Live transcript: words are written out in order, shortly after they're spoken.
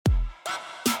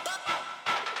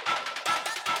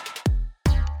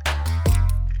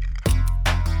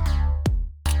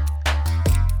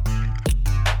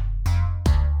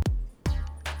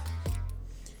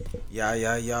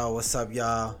Yeah. What's up,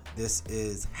 y'all? This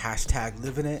is hashtag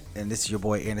Living It, and this is your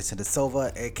boy Anderson Da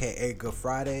Silva, aka Good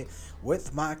Friday,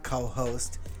 with my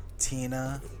co-host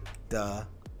Tina Da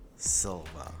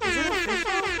Silva.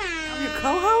 I'm your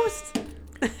co-host.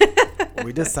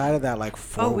 We decided that like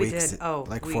 4 weeks. We did.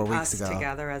 like 4 weeks ago.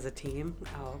 Together as a team.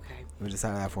 Oh, okay. We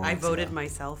decided that 4 I weeks voted ago.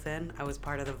 myself in. I was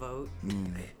part of the vote.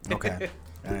 Okay.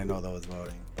 I didn't know that was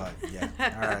voting, but yeah.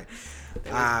 All right.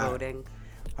 There was voting.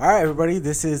 All right, everybody.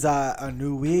 This is a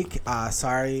new week.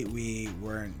 Sorry we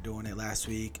weren't doing it last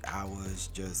week. I was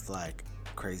just like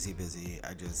crazy busy.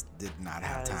 I just did not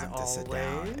have As time to sit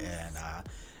down always. and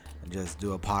just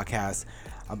do a podcast.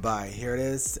 But here it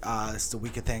is. It's the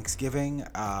week of Thanksgiving.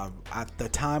 At the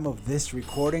time of this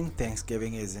recording,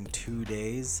 Thanksgiving is in 2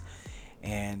 days,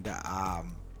 and but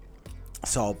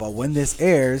when this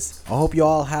airs, I hope you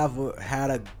all have had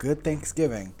a good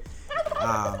Thanksgiving.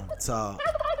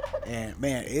 And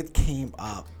man, it came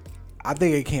up. I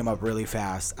think it came up really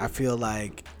fast. I feel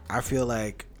like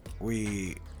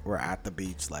we were at the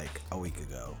beach like a week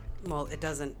ago. Well, it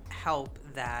doesn't help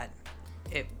that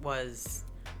it was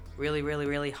really, really,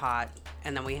 really hot,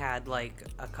 and then we had like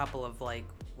a couple of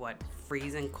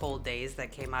freezing cold days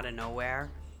that came out of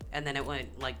nowhere, and then it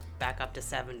went like back up to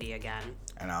 70 again.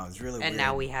 And I was really And weird.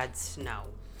 now we had snow.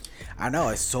 I know,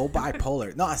 it's so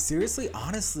bipolar. No, seriously,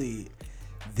 honestly,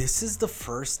 this is the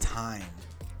first time.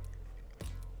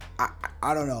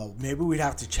 I don't know. Maybe we'd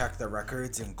have to check the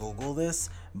records and Google this,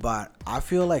 but I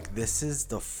feel like this is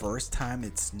the first time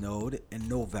it snowed in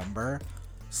November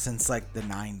since like the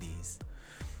 90s.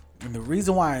 And the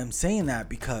reason why I'm saying that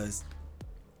because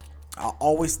I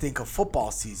always think of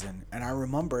football season, and I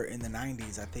remember in the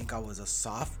 90s, I think I was a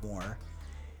sophomore.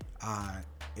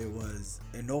 It was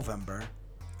in November.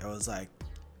 It was like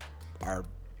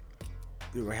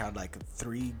we had like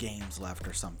 3 games left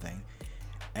or something,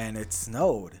 and it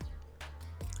snowed.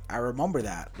 I remember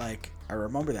that.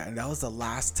 And that was the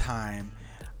last time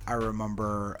I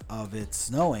remember of it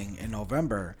snowing in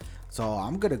November. So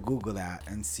I'm gonna Google that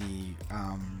and see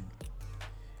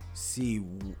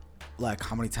like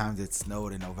how many times it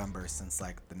snowed in November since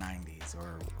like the 90s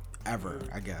or ever,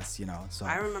 I guess, So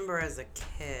I remember as a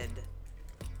kid,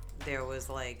 there was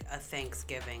like a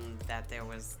Thanksgiving that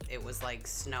it was like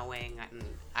snowing, and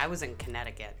I was in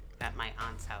Connecticut at my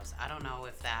aunt's house. I don't know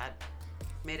if that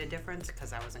made a difference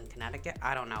because I was in Connecticut.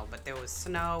 I don't know, but there was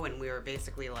snow and we were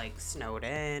basically like snowed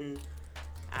in.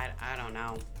 I don't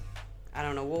know.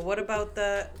 Well, what about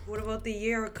the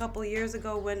year a couple years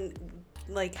ago when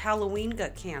like Halloween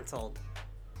got canceled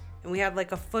and we had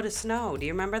like a foot of snow? Do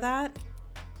you remember that?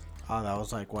 Oh, that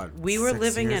was like what? We were 6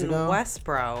 living years in ago?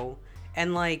 Westboro,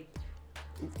 and like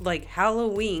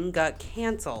Halloween got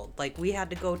canceled. Like we had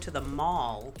to go to the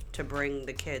mall to bring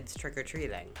the kids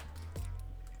trick-or-treating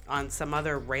on some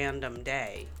other random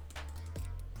day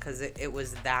because it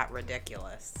was that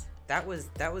ridiculous. That was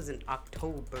in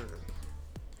October.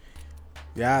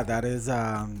 Yeah, that is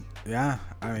yeah,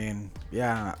 I mean,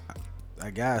 yeah,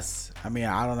 I guess. I mean,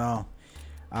 I don't know.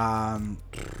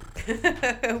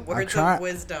 Words of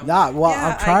wisdom. Nah, well, yeah,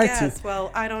 I'm trying I guess.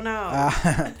 Well, I don't know.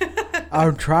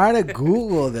 I'm trying to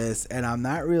Google this, and I'm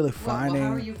not really finding.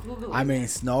 Well, how are you Googling I mean, it?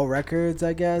 snow records,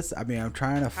 I guess. I mean, I'm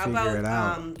trying to How figure it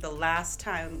out. about the last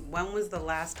time? When was the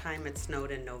last time it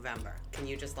snowed in November? Can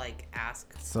you just like ask?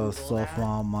 So Google that?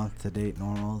 sophomore month to date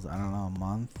normals. I don't know, a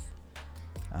month.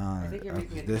 I think you're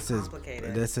making it this too is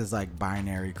complicated. this is like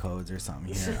binary codes or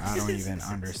something here. I don't even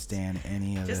understand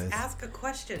any of Just this. ask a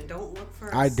question. Don't look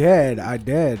for. I did.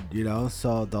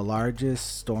 So the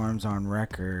largest storms on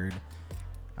record.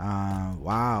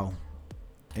 Wow.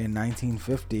 In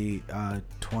 1950,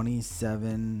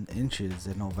 27 inches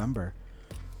in November.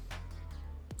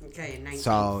 Okay, in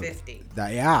So 1950.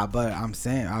 but I'm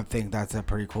saying I think that's a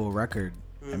pretty cool record.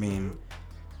 I mean,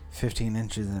 15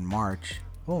 inches in March.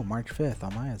 Oh, March 5th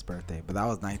on Maya's birthday. But that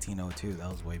was 1902. That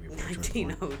was way before. George Bush.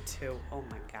 1902. Oh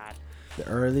my God. The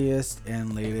earliest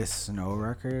and latest snow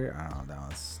record. I don't know. That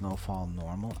was snowfall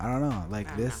normal. I don't know. Like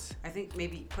I don't this. know. I think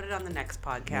maybe put it on the next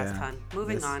podcast, Yeah, hon.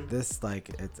 Moving on. This like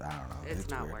it's I don't know. It's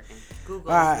not weird. working.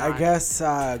 Google. I guess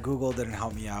Google didn't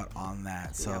help me out on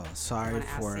that. So Yep. sorry Wanna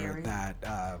ask for Siri?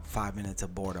 that 5 minutes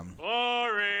of boredom.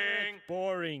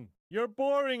 Boring. You're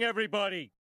boring,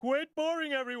 everybody. Quit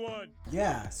boring, everyone.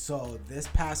 Yeah. So this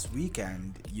past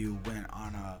weekend you went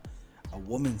on a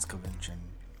women's convention,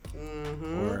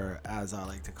 or as I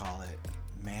like to call it,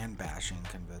 man bashing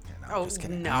convention. I'm just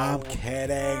kidding. no. I'm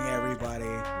kidding, everybody.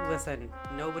 Listen,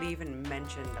 nobody even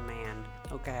mentioned a man.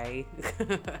 Okay.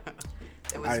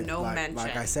 There was no mention.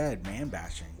 Like I said, man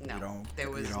bashing. No, there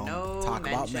was you don't no talk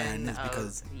about mention men is of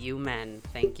because you men.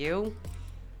 Thank you.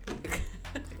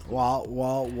 Well,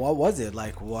 what was it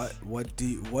like? What do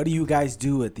you guys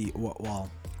do at the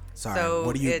sorry, So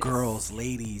what do you it's- girls,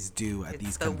 ladies do at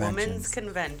these the conventions? Women's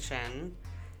Convention,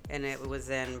 and it was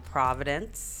in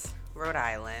Providence, Rhode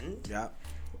Island. Yeah.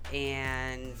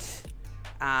 And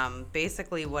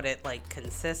basically what it like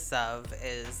consists of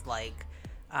is like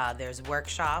there's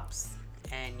workshops,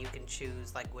 and you can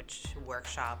choose like which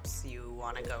workshops you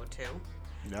want to go to.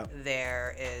 Yep.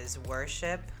 There is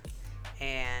worship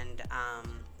and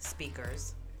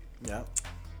speakers, Yep.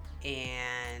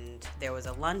 and there was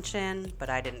a luncheon, but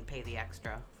I didn't pay the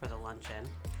extra for the luncheon.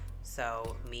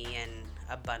 So me and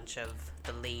a bunch of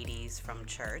the ladies from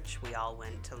church, we all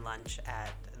went to lunch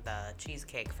at the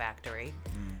Cheesecake Factory,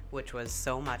 which was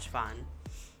so much fun.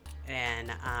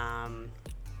 And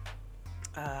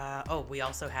we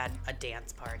also had a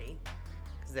dance party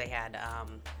because they had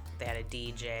a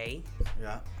DJ,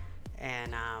 Yeah.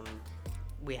 and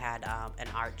we had an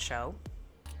art show,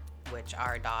 which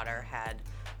our daughter had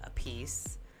a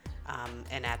piece.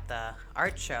 And at the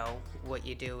art show, what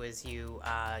you do is you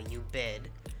bid,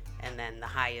 and then the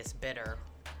highest bidder,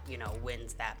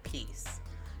 wins that piece.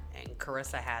 And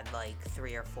Carissa had like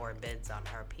 3 or 4 bids on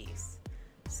her piece.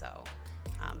 So,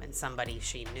 and somebody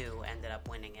she knew ended up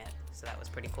winning it. So that was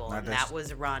pretty cool. Now And does- that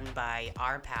was run by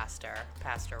our pastor,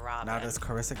 Pastor Robin. Now does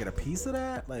Carissa get a piece of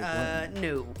that? Like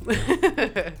No.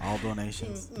 all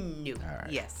donations? No. All right.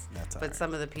 Yes. That's all But right.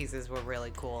 some of the pieces were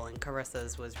really cool, and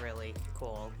Carissa's was really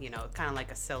cool. Kind of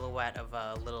like a silhouette of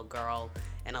a little girl,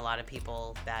 and a lot of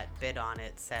people that bid on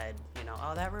it said,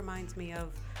 oh, that reminds me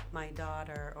of my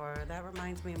daughter, or that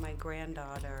reminds me of my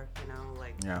granddaughter,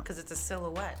 Yeah. because it's a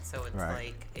silhouette, so it's Right.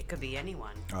 like it could be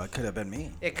anyone. Oh, it could have been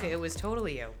me. It was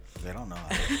totally you. They don't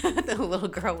know. The little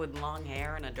girl with long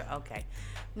hair and okay.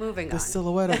 Moving The on.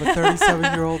 silhouette of a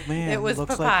 37-year-old man It was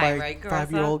looks Popeye, like my right, Carissa?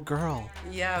 5-year-old girl.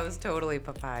 Yeah, it was totally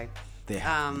Popeye. They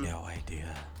have no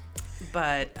idea.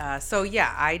 But so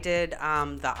yeah, I did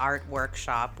the art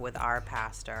workshop with our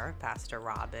pastor, Pastor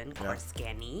Robin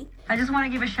Korskenny, I just want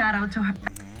to give a shout out to her.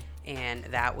 and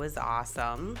that was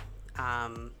awesome.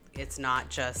 It's not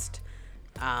just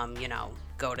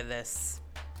go to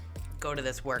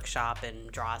this workshop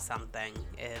and draw something.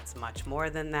 It's much more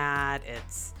than that.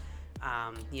 It's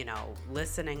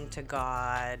listening to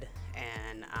God,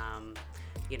 and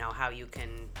how you can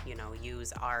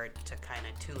use art to kind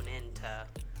of tune into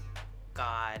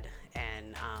God,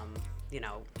 and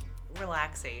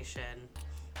relaxation.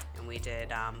 And we did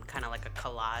kind of like a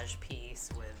collage piece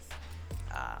with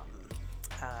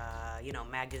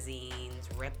magazines,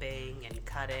 ripping and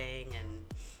cutting, and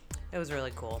it was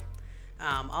really cool.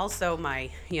 Also,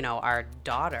 our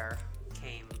daughter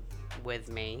came with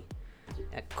me.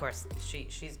 Of course,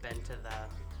 she's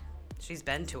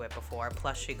been to it before.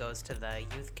 Plus, she goes to the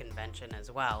youth convention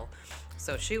as well.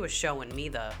 So she was showing me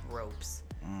the ropes.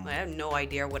 I have no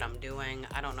idea what I'm doing.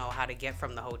 I don't know how to get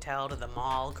from the hotel to the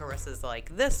mall. Carissa's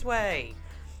like, this way,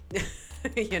 because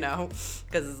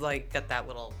it's like got that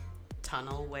little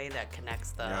tunnel way that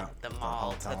connects the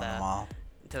mall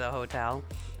to the hotel.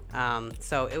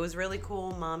 So it was really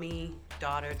cool,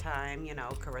 mommy-daughter time.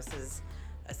 Carissa's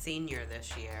a senior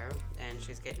this year, and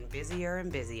she's getting busier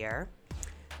and busier.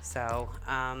 So,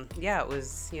 it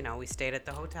was, we stayed at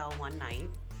the hotel one night,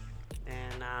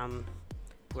 and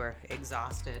we're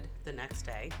exhausted the next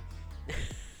day.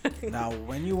 Now,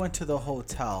 when you went to the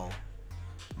hotel,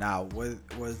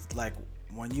 was like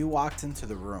when you walked into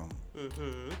the room,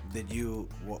 did you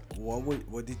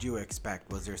what did you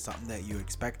expect? Was there something that you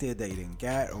expected that you didn't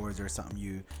get, or was there something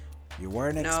you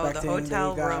weren't expecting? No, the that you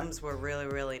hotel got? rooms were really,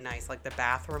 really nice. Like the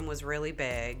bathroom was really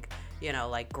big,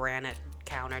 like granite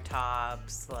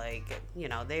countertops,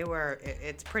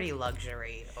 it's pretty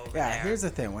luxury over there. Yeah, here's the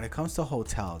thing. When it comes to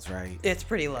hotels, right? It's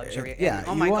pretty luxury. Yeah, And,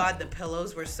 oh you my want- God, the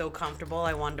pillows were so comfortable.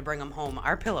 I wanted to bring them home.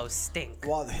 Our pillows stink.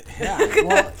 Well, yeah.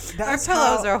 Well, Our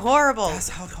pillows are horrible. That's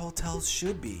how hotels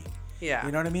should be. Yeah.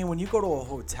 You know what I mean? When you go to a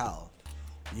hotel,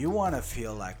 you want to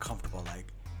feel like comfortable. Like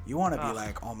you want to be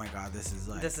like, oh my God, this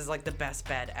is like the best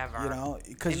bed ever.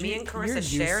 because And me and Carissa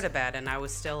shared a bed, and I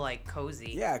was still like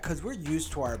cozy. Yeah, because we're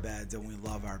used to our beds and we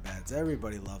love our beds.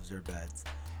 Everybody loves their beds.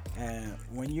 And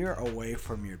when you're away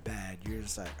from your bed, you're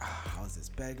just like, how's this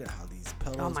bed? How these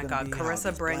pillows? Oh my God, gonna be? How Carissa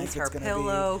these brings her blankets gonna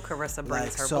pillow. be? Carissa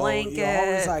brings her so blanket. You're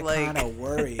always kind of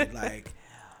worried,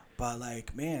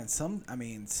 But man, some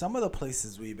of the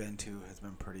places we've been to has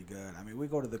been pretty good. I mean, we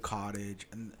go to the cottage,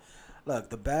 and look,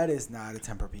 the bed is not a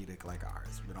Tempur-Pedic like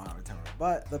ours. We don't have a Tempur,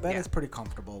 but the bed is pretty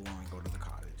comfortable when we go to the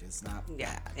cottage. It's not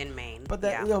bad. in Maine. But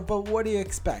that, but what do you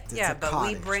expect? It's a but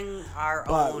cottage. we bring our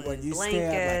But own when you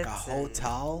blankets. stay at like a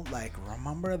hotel, like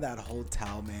remember that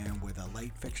hotel, man, where the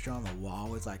light fixture on the wall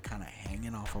was like kind of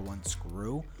hanging off of one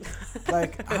screw?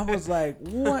 Like I was like,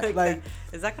 what? Like,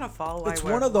 is that gonna fall? it's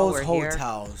one of those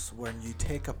hotels when they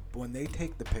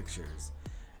take the pictures,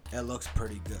 it looks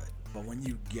pretty good. But when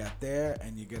you get there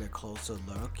and you get a closer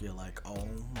look, you're like, oh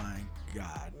my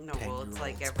god. No, well, it's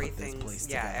like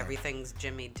everything's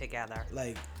jimmied together.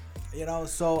 Like,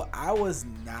 so I was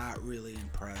not really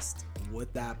impressed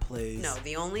with that place. No,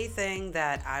 the only thing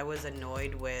that I was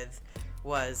annoyed with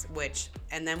was,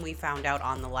 and then we found out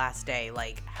on the last day,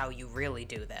 like, how you really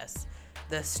do this.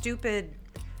 The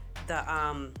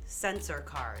sensor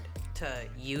card to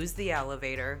use the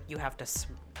elevator, you have to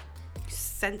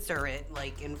censor it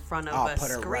like in front of a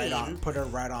screen. Put it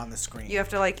right on the screen. You have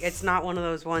to it's not one of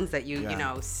those ones that you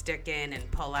stick in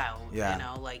and pull out.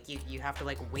 Yeah. Like you have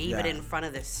to wave it in front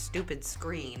of this stupid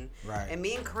screen. Right. And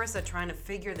me and Carissa trying to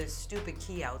figure this stupid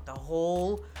key out the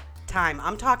whole time.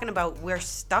 I'm talking about we're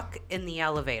stuck in the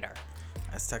elevator.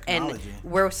 That's technology.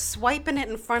 And we're swiping it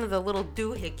in front of the little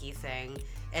doohickey thing,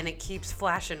 and it keeps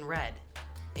flashing red.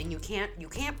 And you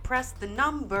can't press the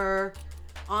number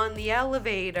on the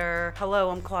elevator. Hello,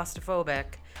 I'm claustrophobic.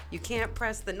 You can't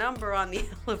press the number on the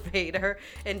elevator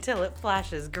until it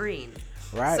flashes green.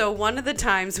 Right. So one of the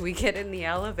times we get in the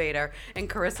elevator and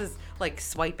Carissa's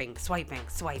swiping.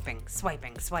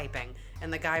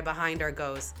 And the guy behind her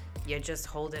goes, you just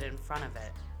hold it in front of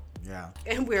it. Yeah.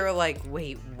 And we were like,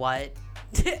 wait, what?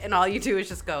 And all you do is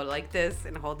just go like this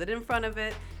and hold it in front of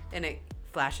it and it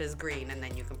flashes green and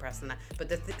then you can press the But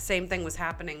the same thing was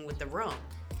happening with the room.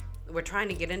 We're trying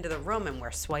to get into the room and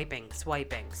we're swiping,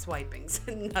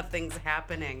 and nothing's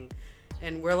happening.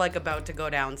 And we're about to go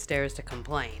downstairs to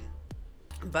complain.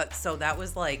 But so that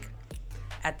was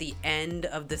at the end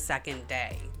of the second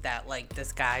day that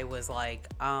this guy was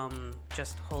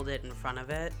just hold it in front of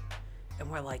it. And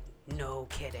we're like, no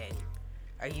kidding.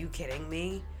 Are you kidding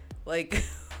me?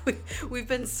 We've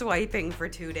been swiping for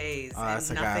 2 days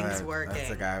and nothing's working.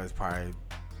 That's a guy who's probably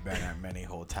been at many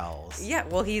hotels. Yeah,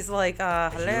 well, he's like,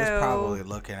 hello. He was probably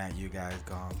looking at you guys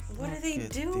going, what are they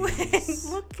doing?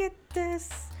 Look at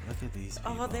this. Look at these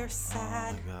people. Oh, they're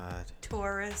sad. Oh, my God.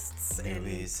 Tourists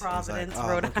newbies. In Providence,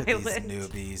 Rhode Island. Look at these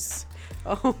newbies.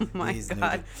 Oh, my these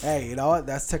God. Newbies. Hey, you know what?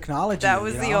 That's technology. That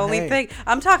was the only thing.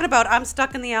 I'm talking about I'm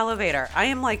stuck in the elevator. I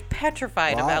am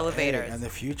petrified of elevators. Hey, in the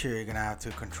future, you're going to have to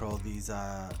control these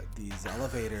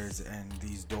elevators and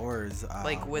these doors.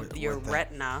 With your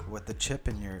retina. With the chip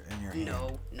in your hand.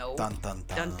 No. Dun, dun,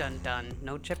 dun. Dun, dun, dun.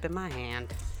 No chip in my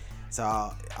hand. So,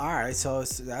 all right. So,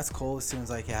 that's cool. It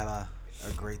seems like you had a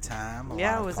great time.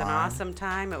 Yeah, it was an awesome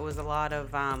time. It was a lot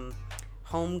of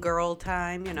homegirl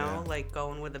time,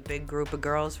 going with a big group of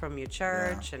girls from your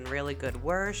church and really good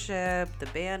worship. The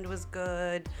band was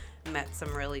good. Met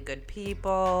some really good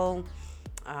people,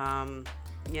 and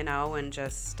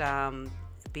just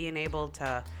being able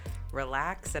to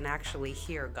relax and actually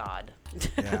hear God.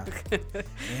 Yeah.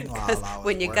 Because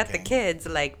when you got the kids,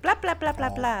 blah, blah, blah, blah,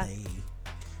 blah.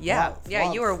 Yeah,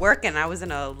 well, you were working. I was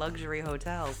in a luxury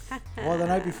hotel. Well, the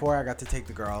night before, I got to take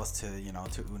the girls to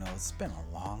Uno's. It's been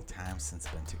a long time since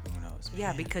I've been to Uno's. Yeah,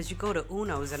 man. Because you go to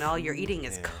Uno's and all you're eating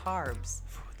is carbs.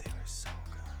 Food there is so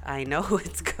good. I know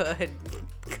it's good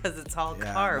because it's all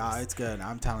carbs. No, it's good.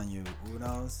 I'm telling you,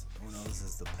 Uno's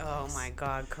is the place. Oh my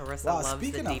God, Carissa loves the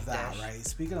deep dish. Speaking of that, right?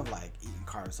 Speaking of eating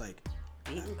carbs,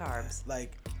 eating carbs.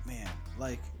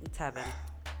 It's heaven.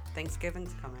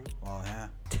 Thanksgiving's coming. Well, yeah.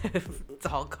 It's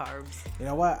all carbs. You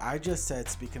know what? I just said,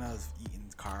 speaking of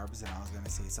eating carbs, and I was going to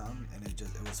say something, and it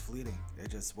was fleeting. It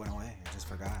just went away. I just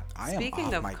forgot.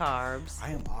 Speaking of carbs.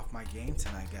 I am off my game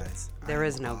tonight, guys. There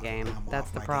is no game.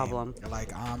 That's the problem.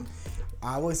 Game.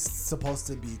 I was supposed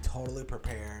to be totally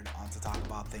prepared to talk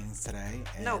about things today.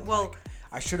 And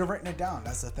I should have written it down.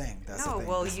 That's the thing.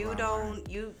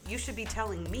 You should be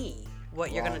telling me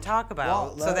what you're going to talk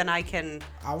about, so then I can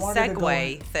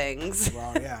segue things.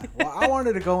 Well, yeah. Well, I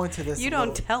wanted to go into this. You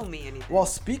don't tell me anything. Well,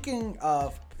 speaking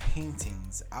of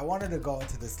paintings, I wanted to go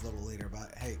into this a little later,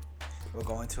 but hey, we'll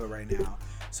go into it right now.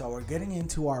 So we're getting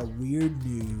into our weird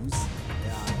news.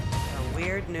 Yeah.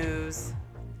 Weird news.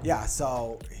 Yeah,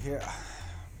 so here,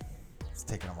 it's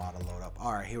taking a while to load up.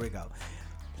 All right, here we go.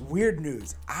 Weird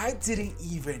news. I didn't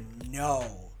even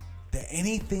know that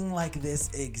anything like this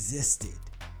existed,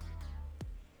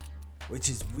 which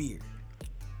is weird.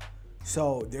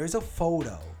 So there's a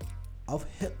photo of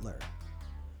Hitler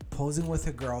posing with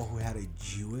a girl who had a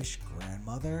Jewish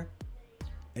grandmother,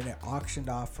 and it auctioned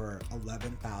off for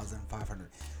 $11,500.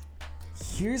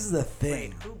 Here's the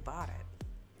thing. Wait, who bought it?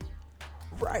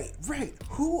 Right.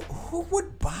 Who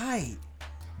would buy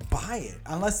it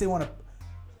unless they want to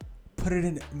put it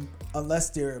in? Unless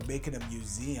they're making a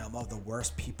museum of the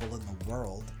worst people in the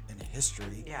world in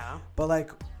history. Yeah. But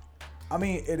like, I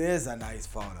mean, it is a nice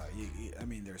photo. I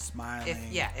mean, they're smiling.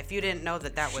 If you didn't know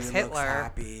that was She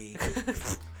Hitler. looks happy.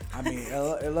 I mean,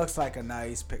 it looks like a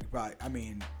nice pic. But I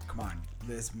mean, come on,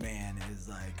 this man is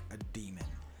like a demon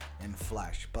in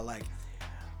flesh. But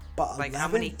How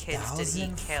many kids did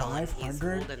he kill? And he's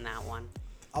 11,500? fooled in that one.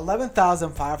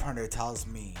 11,500 tells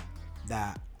me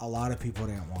that a lot of people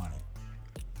didn't want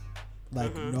it.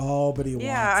 Like nobody wants.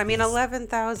 Yeah, I mean, this.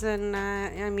 11,000.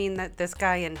 I mean, that this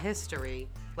guy in history,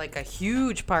 like a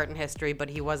huge part in history, but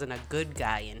he wasn't a good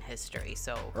guy in history.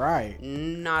 So Right.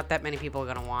 not that many people are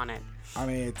gonna want it. I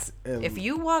mean, If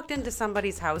you walked into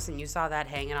somebody's house and you saw that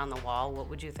hanging on the wall, what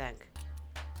would you think?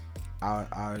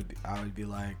 I would be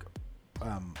like,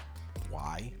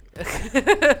 why?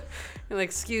 You're like,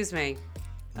 excuse me.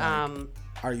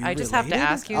 Are you? I just have to related?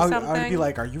 ask you I would something. be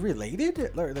like, are you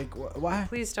related? Like, why?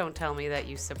 Please don't tell me that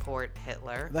you support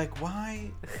Hitler. Like, why?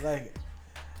 Like,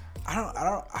 I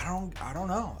don't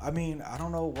know. I mean, I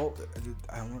don't know what.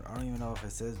 I don't even know if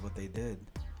it says what they did.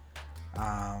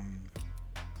 I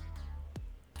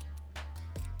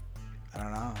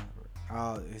don't know.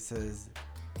 Oh, it says.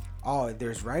 Oh,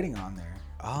 there's writing on there.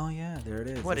 Oh yeah, there it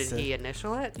is. What, did he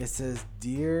initial it? It says,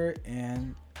 "Dear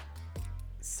and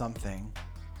something,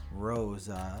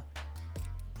 Rosa,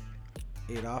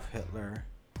 Adolf Hitler,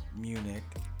 Munich,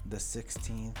 the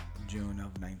 16th June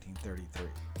of 1933."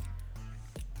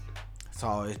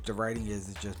 So the writing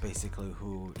is just basically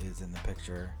who is in the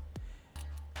picture.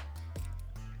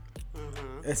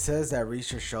 It says that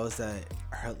research shows that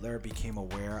Hitler became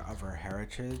aware of her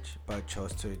heritage, but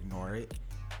chose to ignore it,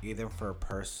 either for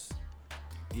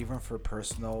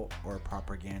personal or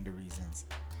propaganda reasons.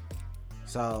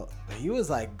 So he was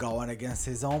like going against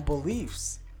his own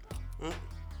beliefs.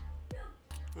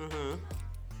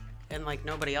 And like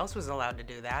nobody else was allowed to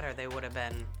do that, or they would have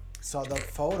been. So the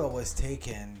photo was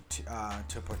taken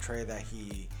to portray that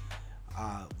he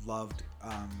loved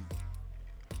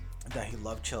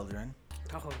children,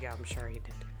 Oh yeah, I'm sure he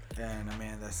did. and a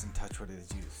man that's in touch with his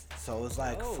youth. So it was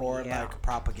like Oh, for yeah. like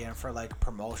propaganda, for like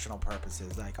promotional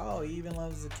purposes. Like, oh, he even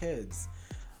loves the kids,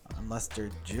 unless they're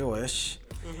Jewish.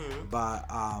 But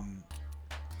I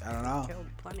don't know. Killed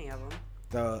plenty of them.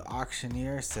 The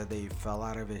auctioneer said that he fell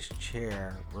out of his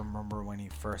chair. Remember when he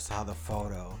first saw the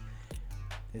photo?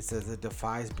 It says it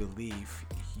defies belief.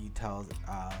 He tells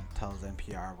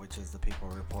NPR, which is the people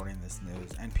reporting this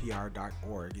news.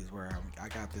 NPR.org is where I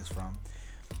got this from.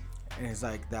 And it's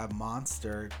like that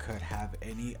monster could have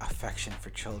any affection for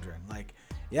children. Like,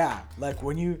 yeah, like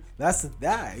when you that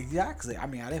exactly. I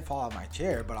mean, I didn't fall out of my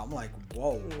chair, but I'm like,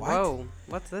 whoa, what? Whoa,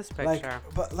 what's this picture?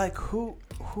 Like, but like, who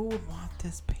would want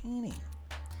this painting?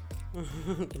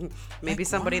 Maybe like,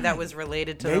 somebody why? that was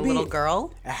related to the Maybe- little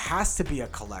girl. It has to be a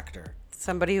collector.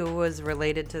 Somebody who was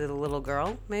related to the little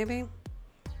girl, maybe.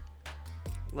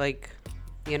 Like,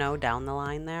 down the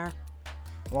line there.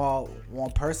 Well,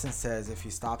 one person says if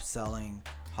you stop selling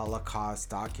Holocaust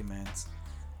documents,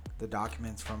 the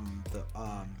documents from the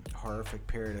horrific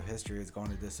period of history is going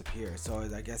to disappear. So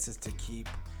I guess it's to keep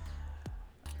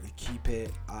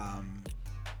it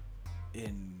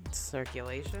in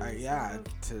Circulation. yeah,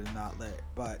 to not let.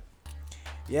 But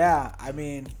yeah, I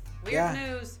mean, Weird yeah,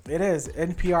 news. it is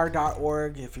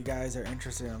NPR.org if you guys are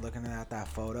interested in looking at that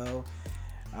photo.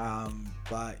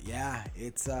 But yeah,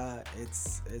 it's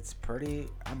pretty.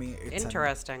 I mean, it's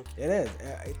Interesting. It is.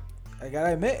 I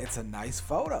gotta admit, it's a nice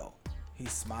photo.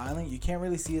 He's smiling. You can't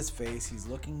really see his face. He's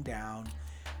looking down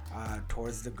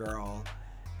towards the girl,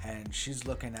 and she's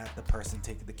looking at the person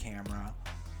taking the camera.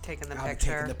 Taking the I'm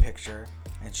picture. taking the picture,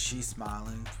 and she's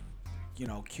smiling.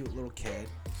 Cute little kid,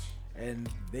 and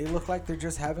they look like they're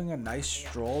just having a nice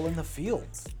stroll in the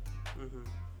fields.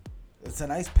 It's a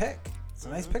nice pic. It's a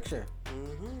nice picture.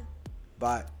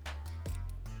 But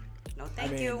No, I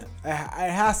thank mean, you. it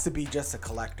has to be just a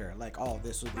collector. Like, oh,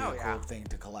 this would be Oh, a yeah. cool thing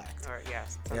to collect. Or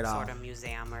yes, some You know. sort of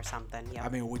museum or something. Yeah. I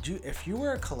mean, if you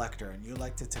were a collector and you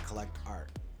liked to collect art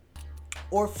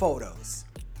or photos,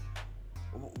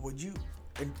 would you,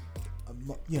 and,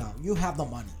 you have the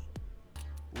money,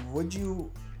 would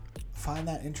you find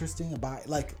that interesting?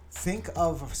 Think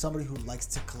of somebody who likes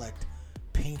to collect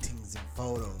paintings and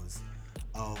photos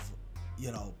of,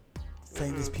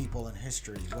 famous people in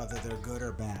history, whether they're good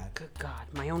or bad. Good God,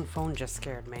 my own phone just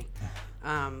scared me.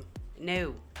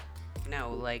 No,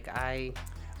 like I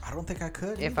don't think I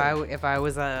could. if I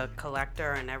was a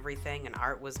collector and everything and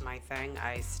art was my thing,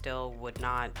 I still would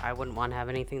not. I wouldn't want to have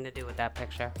anything to do with that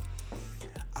picture.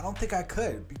 I don't think I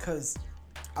could, because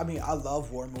I mean, I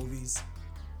love war movies.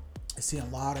 I've seen a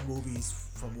lot of movies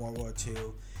from World War II.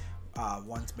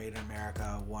 One's made in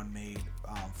America, one made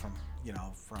from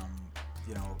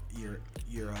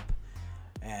Europe,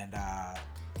 and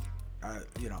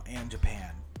and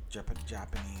Japan,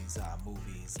 Japanese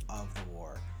movies of the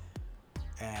war,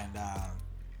 and I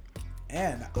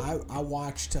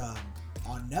watched on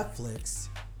Netflix.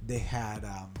 They had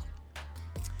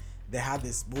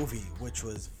this movie which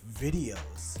was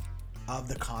videos of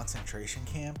the concentration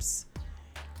camps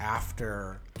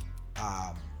after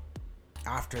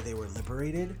they were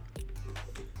liberated.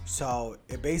 So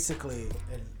it basically,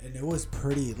 and it was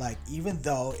pretty, like, even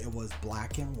though it was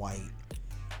black and white,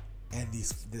 and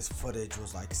this footage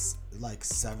was like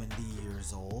 70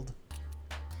 years old,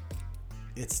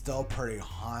 it's still pretty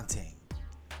haunting.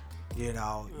 You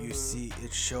know, you see,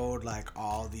 it showed like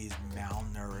all these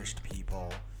malnourished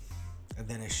people, and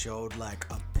then it showed like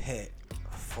a pit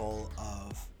full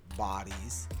of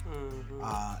bodies.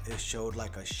 It showed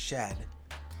like a shed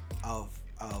of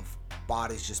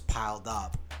bodies just piled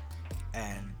up.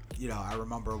 And I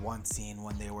remember one scene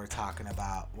when they were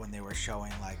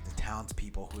showing like the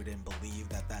townspeople who didn't believe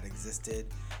that existed,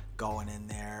 going in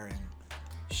there and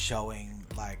showing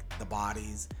like the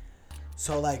bodies.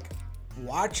 So like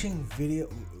watching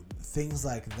things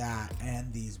like that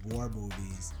and these war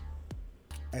movies,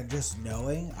 and just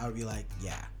knowing, I would be like,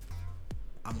 yeah,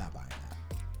 I'm not buying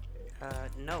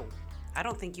that. No. I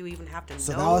don't think you even have to know.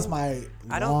 So that was my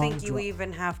I don't think you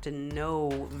even have to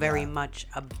know very Yeah. much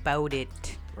about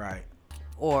it, Right.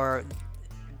 or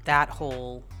that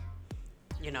whole,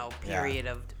 period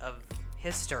of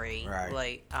history. Right.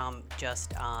 Like,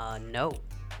 just no.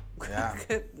 Yeah.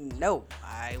 No,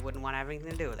 I wouldn't want to have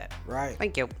anything to do with it. Right.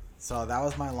 Thank you. So that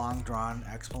was my long drawn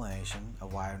explanation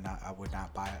of why I would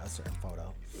not buy a certain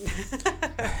photo.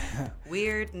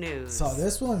 Weird news. So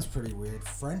this one's pretty weird.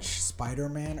 French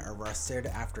Spider-Man arrested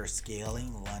after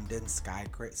scaling London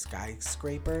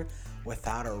skyscraper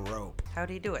without a rope. How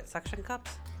do you do it? Suction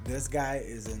cups? This guy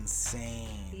is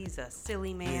insane. He's a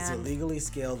silly man. He's illegally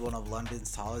scaled one of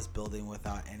London's tallest building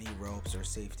without any ropes or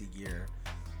safety gear.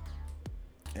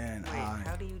 And Wait,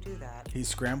 how do you do that? he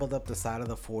scrambled up the side of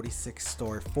the 46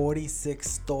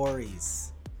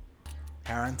 stories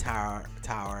Heron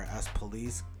Tower as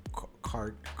police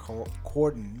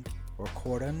cordoned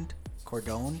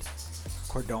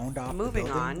off Moving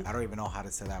the building. on. I don't even know how to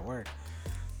say that word.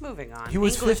 Moving on. He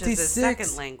was English is his 56.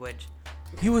 second language.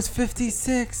 He was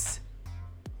 56.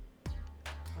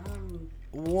 Um,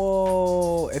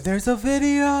 Whoa! And there's a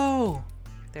video.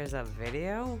 there's a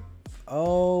video?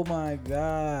 Oh my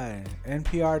god.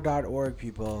 NPR.org,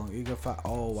 people. You can find.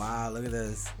 Oh wow, look at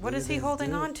this. What Look is at he this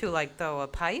holding dude. on to? Like, though, a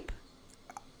pipe?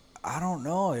 I don't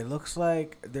know. It looks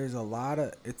like there's a lot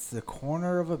of. It's the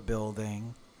corner of a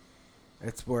building.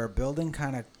 It's where a building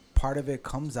kind of part of it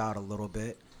comes out a little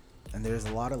bit, and there's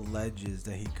a lot of ledges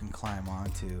that he can climb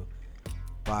onto.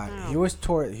 But he was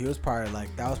probably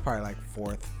like, that was probably like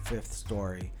 4th, 5th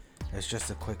story. It's just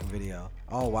a quick video.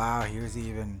 Oh wow, here's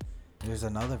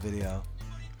another video.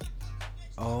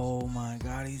 Oh my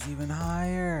god, he's even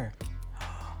higher.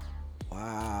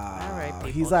 Wow. All right, people,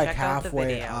 he's like check out the halfway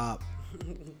video. up.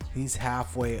 He's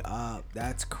halfway up.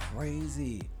 That's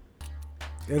crazy.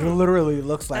 It literally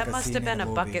looks like That a must scene have been in a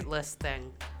movie. bucket list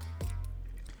thing.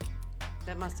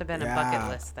 That must have been a Yeah. bucket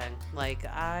list thing. Like,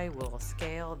 I will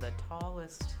scale the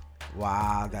tallest.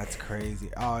 Wow, that's crazy.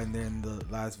 Oh, and then the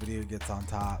last video gets on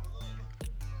top.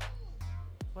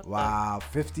 What Wow,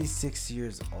 56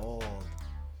 years old.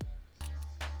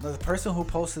 Now, the person who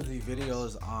posted the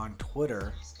videos on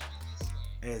Twitter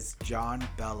is John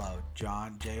Bello.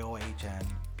 John,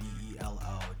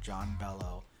 JOHNBELO. John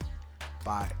Bello.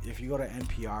 But if you go to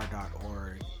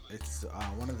NPR.org, it's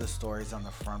one of the stories on the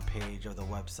front page of the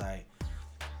website.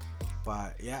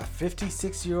 But yeah,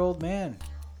 56-year-old man.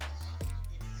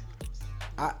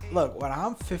 Look, when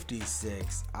I'm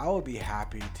 56, I would be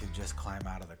happy to just climb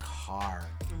out of the car.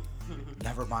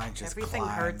 Never mind just Everything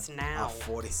climb hurts now. a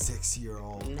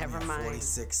 46-year-old, Never mind.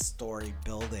 46-story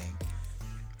building.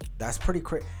 That's pretty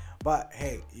crazy. But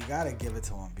hey, you gotta give it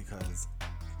to him because,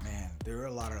 man, there are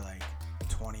a lot of like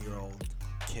 20-year-old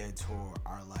kids who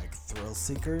are like thrill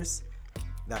seekers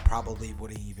that probably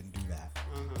wouldn't even do that.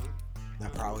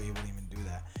 That probably wouldn't even do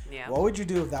that. Yeah. What would you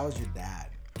do if that was your dad?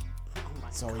 Oh my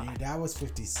So when your god. dad was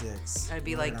 56, I'd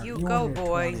be you like, were in "You were go, in your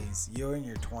boy." 20s. You were in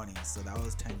your 20s, so that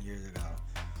was 10 years ago.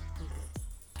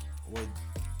 Would,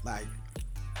 like,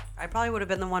 I probably would have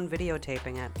been the one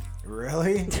videotaping it.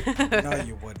 really? No,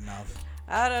 you wouldn't have.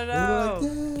 I don't You know. would be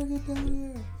like, Dad, get down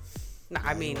here. No, No,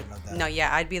 I you mean, wouldn't have that. no,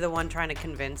 yeah, I'd be the one trying to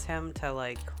convince him to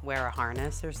like wear a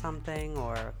harness or something,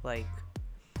 or like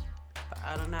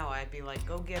I don't know. I'd be like,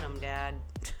 go get him, Dad.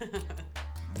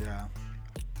 Yeah.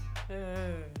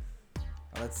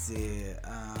 Let's see.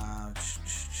 Are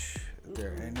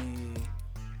there any?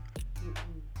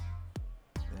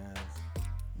 There's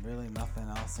really nothing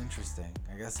else interesting.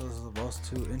 I guess those are the most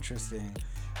two interesting.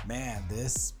 Man,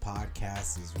 this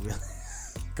podcast is really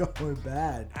going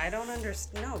bad. I don't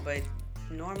understand. No, but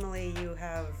normally you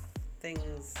have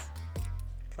things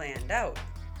planned out.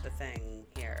 The thing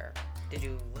here. Did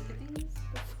you look at these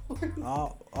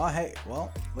before? Oh, hey,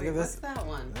 well, look Wait, at what's this. that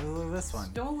one? Look at this one.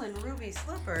 Stolen ruby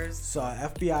slippers. So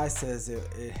FBI says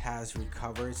it has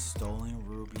recovered stolen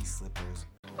ruby slippers.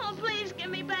 Oh, please give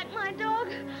me back my dog.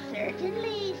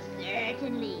 Certainly,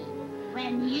 certainly.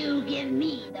 When you give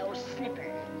me those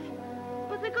slippers.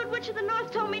 But the good witch of the north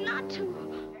told me not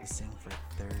to. Missing for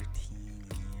 13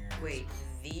 years. Wait,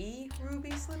 the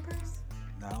ruby slippers?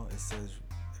 No, it says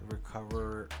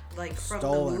recover Like from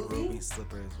stolen the movie? ruby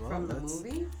slippers. Well, From the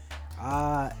movie?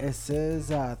 It says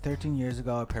 13 years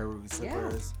ago a pair of ruby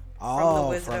slippers. From the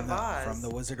Wizard of Oz. From the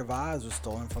Wizard of Oz was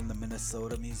stolen from the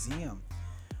Minnesota Museum.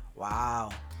 Wow.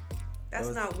 That's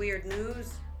Those- not weird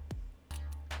news.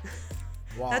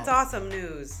 Wow. That's awesome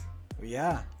news.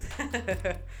 Yeah.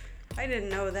 I didn't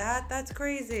know that. That's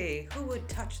crazy. Who would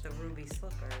touch the ruby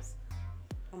slippers?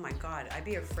 Oh my god, I'd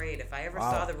be afraid if I ever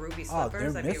saw the ruby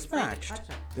slippers. They're I'd be afraid to mismatched. touch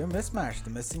them. They're mismatched. The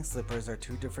missing slippers are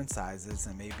two different sizes,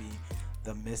 and maybe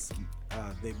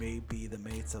they may be the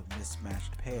mates of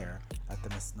mismatched pair at the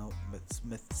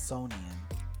Smithsonian.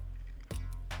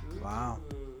 Wow.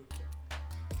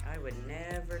 I would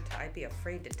never. I'd be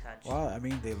afraid to touch. Well, I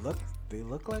mean, they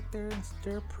look like they're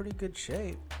in pretty good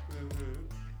shape.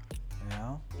 You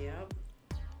know. Yep.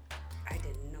 I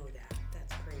didn't know that.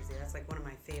 That's crazy. That's like one of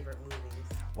my favorite movies.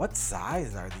 What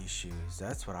size are these shoes?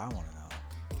 That's what I want to know.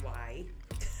 Why?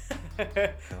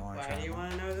 I wanna Why try do you them.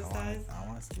 want to know the size? I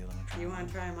want to steal them and try You them want on.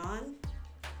 to try them on?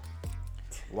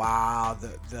 Wow,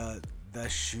 the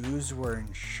shoes were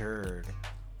insured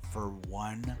for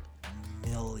 $1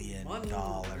 million.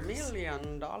 $1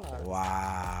 million.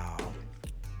 Wow,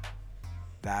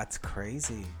 that's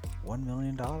crazy. $1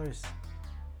 million.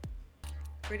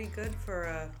 Pretty good for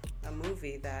a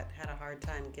movie that had a hard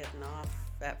time getting off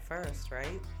at first,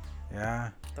 right? Yeah,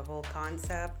 The whole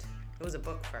concept. It was a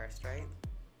book first, right?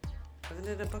 Wasn't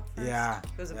it a book first? Yeah,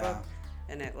 It was a yeah. book,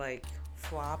 and it like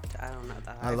flopped. I don't know.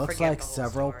 it looks forget like the whole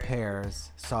several story.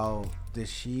 pairs. So did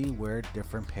she wear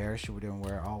different pairs? She didn't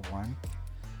wear all one.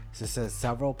 So it says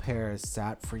several pairs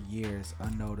sat for years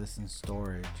unnoticed in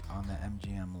storage on the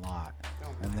MGM lot. Oh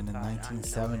And my then in God,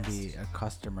 1970, unnoticed. a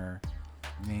customer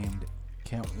named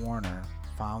Kent Warner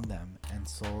found them and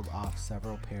sold off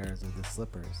several pairs of the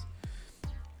slippers.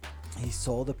 He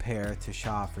sold a pair to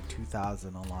Shaw for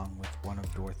 $2,000 along with one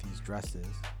of Dorothy's dresses,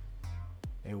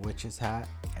 a witch's hat,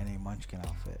 and a Munchkin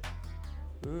outfit.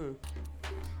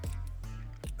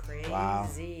 Crazy. Wow.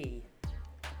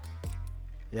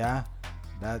 Yeah,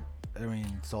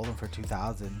 sold them for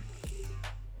 $2,000.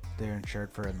 They're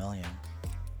insured for $1 million.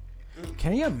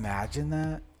 Can you imagine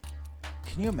that?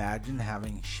 Can you imagine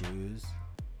having shoes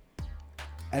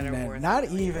and That are then worth not $1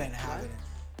 million? even having,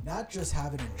 not just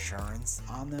having insurance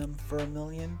on them for $1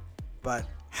 million, but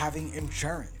having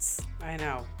insurance? I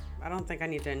know. I don't think I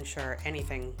need to insure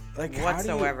anything Like, how do you-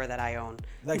 whatsoever that I own.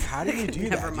 Like, how do you do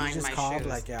Never that? Do mind you just my call shoes.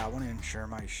 like, yeah, I want to insure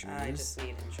my shoes. I just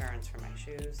need insurance for my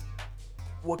shoes.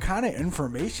 What kind of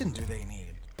information do they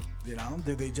need? You know,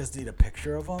 do they just need a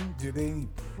picture of them? Do they need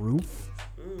proof?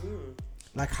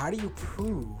 Like, how do you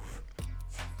prove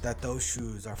that those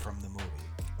shoes are from the movie?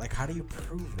 Like, how do you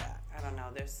prove that? I don't know.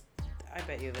 I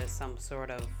bet you there's some sort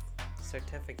of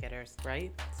certificate or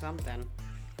right? Something.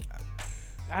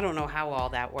 I don't know how all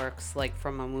that works, like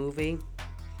from a movie,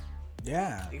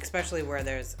 Yeah. especially where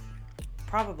there's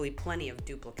probably plenty of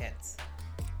duplicates.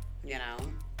 You know?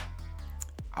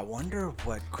 I wonder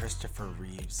what Christopher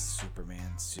Reeve's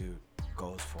Superman suit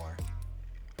goes for.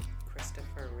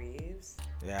 Christopher Reeves?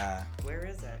 Yeah. Where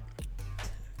is it?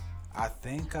 I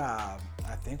think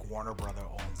Warner Brother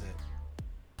owns it.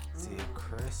 Let's see,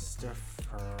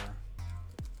 Christopher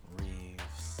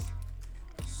Reeves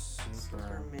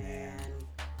Superman.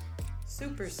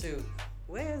 Super suit.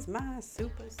 Where's my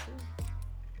super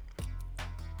suit?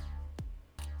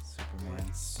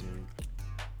 Superman suit.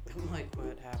 I'm like,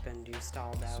 what happened? You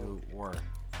stalled out. Suit worth.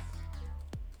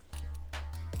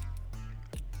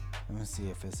 Let me see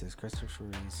if it says Christopher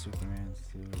Reeves Superman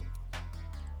suit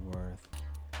worth.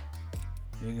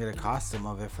 You can get a costume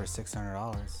of it for $600.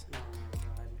 Oh my god.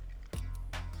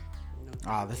 No,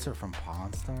 Ah, thank this you. are from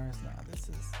Pawn Stars? Nah, this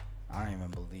is. I don't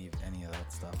even believe any of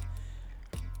that stuff.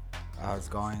 I was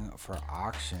going for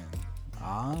auction.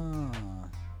 Ah.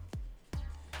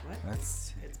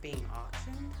 It's being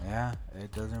auctioned? Yeah,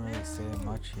 it doesn't really say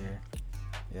much here.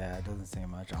 Yeah, it doesn't say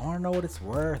much. I want to know what it's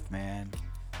worth, man.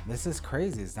 This is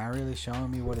crazy. It's not really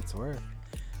showing me what it's worth.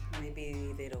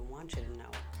 Maybe they don't want you to know.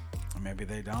 Maybe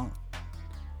they don't.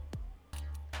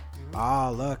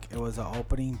 Oh, look. It was an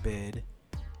opening bid.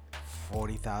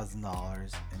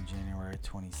 $40,000 in January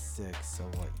 26. So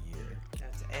what year?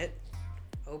 That's it?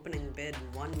 Opening bid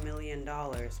 $1 million,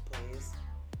 please.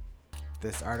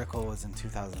 This article was in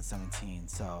 2017,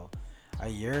 so a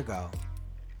year ago.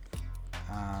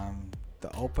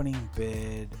 The opening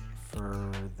bid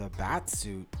for the bat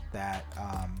suit that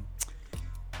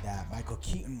Michael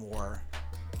Keaton wore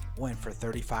went for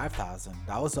 $35,000.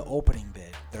 That was the opening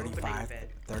bid.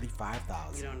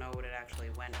 $35,000. You don't know what it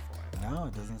actually went for. No,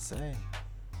 it doesn't say.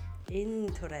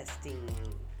 Interesting.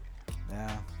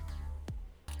 Yeah.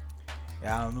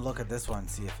 Yeah, I'm gonna look at this one,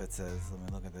 see if it says. Let me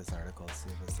look at this article, see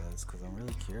if it says, because I'm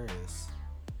really curious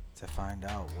to find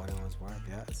out what it was worth.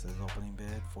 Yeah, it says opening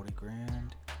bid, 40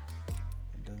 grand.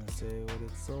 It doesn't say what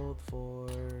it sold for.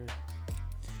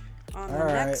 On the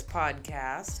next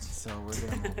podcast. So we're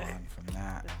gonna move on from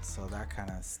that. So that kind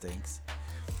of stinks.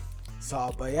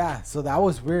 So, but yeah, so that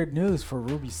was weird news for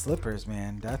Ruby Slippers,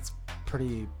 man. That's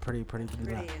pretty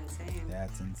insane.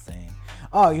 That's insane.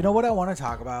 Oh, you know what I want to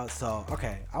talk about? So,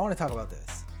 okay, I want to talk about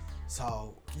this.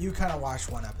 So, you kind of watched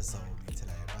one episode with me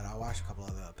today, but I watched a couple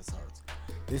other episodes.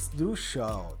 This new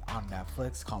show on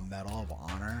Netflix called Medal of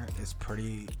Honor is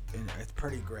pretty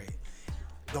great.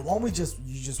 The one you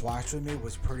just watched with me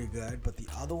was pretty good, but the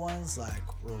other ones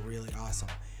were really awesome.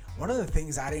 One of the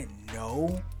things I didn't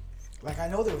know, I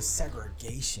know there was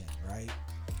segregation, right?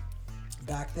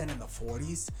 Back then in the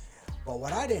 40s. But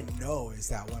what I didn't know is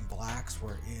that when blacks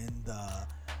were in the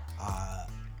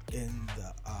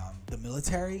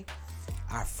military,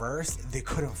 at first they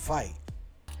couldn't fight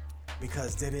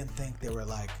because they didn't think they were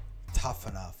tough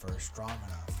enough or strong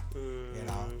enough. You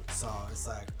know, so it's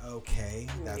okay,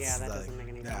 that doesn't make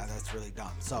any sense. Yeah, that's really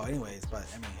dumb. So, anyways, but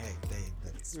I mean, hey,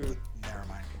 that's what never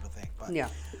mind people think. But yeah.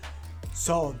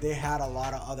 So they had a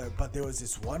lot of other, but there was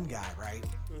this one guy, right,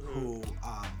 who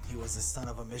he was the son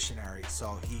of a missionary.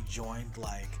 So he joined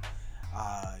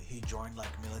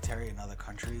military in other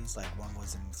countries. One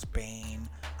was in Spain,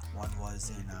 one was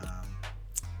in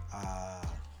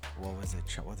what was it?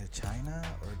 Was it China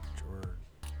or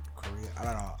Korea? I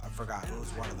don't know. I forgot. It was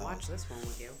one of those. Watch this one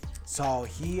with you. So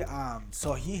he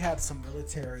had some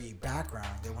military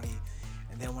background. Then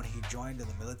when he joined in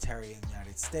the military in the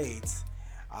United States.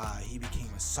 He became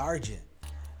a sergeant.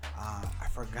 I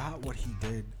forgot what he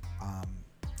did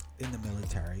in the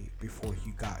military before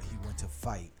he went to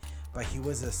fight, but he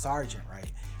was a sergeant, right?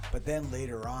 But then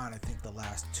later on, I think the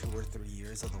last 2 or 3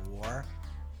 years of the war,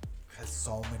 because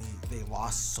they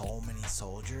lost so many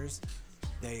soldiers,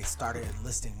 they started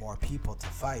enlisting more people to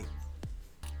fight,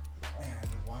 and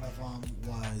one of them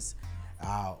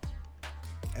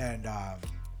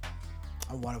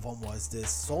was this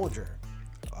soldier.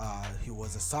 He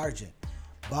was a sergeant,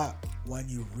 but when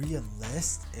you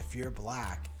re-enlist, if you're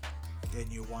black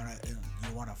and you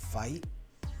wanna fight,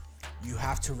 you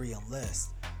have to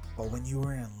re-enlist. But when you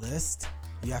re-enlist,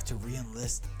 you have to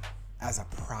re-enlist as a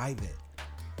private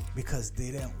because they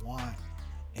didn't want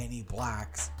any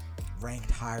blacks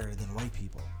ranked higher than white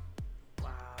people.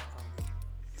 Wow.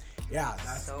 Yeah,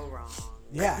 that's so wrong.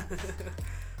 Yeah.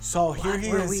 So here he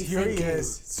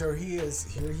is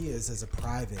as a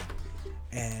private.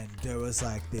 And there was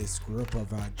this group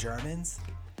of Germans,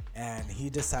 and he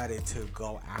decided to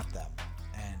go at them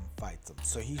and fight them.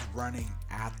 So he's running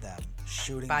at them,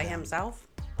 shooting by them, himself,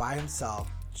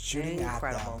 shooting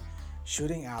Incredible.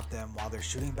 at them while they're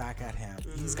shooting back at him.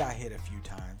 He's got hit a few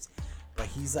times, but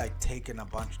he's taking a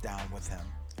bunch down with him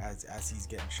as he's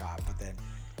getting shot. But then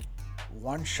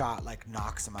one shot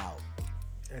knocks him out,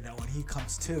 and then when he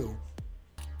comes to,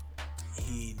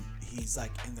 he's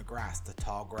in the grass, the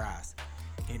tall grass.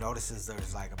 He notices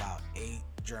there's about 8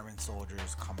 German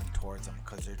soldiers coming towards him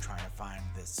because they're trying to find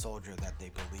this soldier that they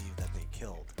believe that they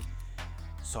killed.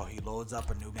 So he loads up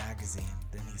a new magazine.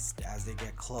 Then as they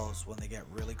get close, when they get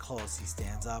really close, he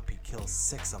stands up, he kills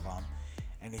 6 of them,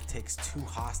 and he takes 2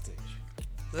 hostage.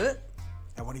 And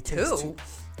when he takes 2,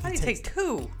 how do you take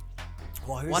 2?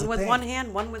 Well, here's one the with thing. one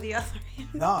hand, one with the other hand.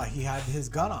 No, he had his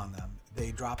gun on them.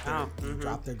 They dropped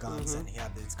their guns, and he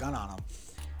had his gun on them,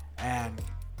 and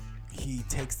he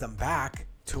takes them back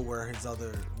to where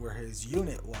his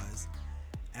unit was,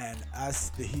 and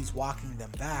as he's walking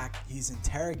them back, he's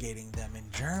interrogating them in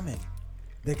German.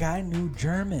 The guy knew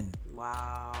German.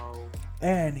 Wow.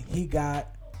 And he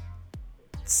got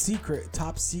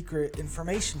top secret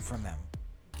information from them.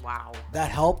 Wow.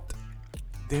 That helped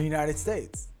the United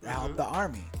States to help the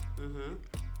army.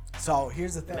 So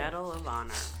here's the thing. Medal of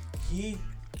Honor. He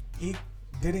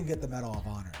didn't get the Medal of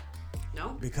Honor.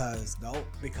 No? Because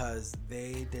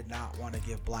they did not want to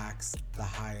give blacks the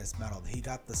highest medal. He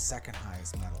got the second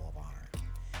highest Medal of Honor.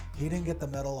 He didn't get the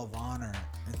Medal of Honor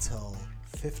until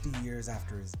 50 years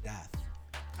after his death.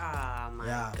 Oh my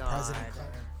God.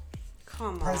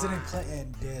 President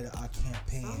Clinton did a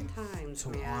campaign Sometimes, to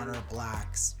man. honor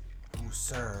blacks who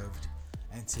served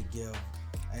and to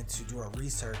do a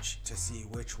research to see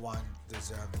which one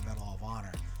deserved the Medal of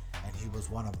Honor, and he was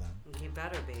one of them. He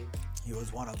better be. He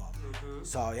was one of them.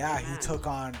 So yeah, he took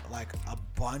on like a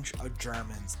bunch of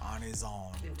Germans on his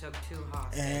own. And took 2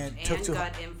 hostages. And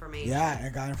got information. Yeah,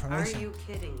 and got information. Are you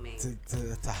kidding me?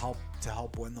 To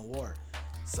help win the war.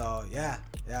 So yeah,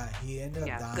 he ended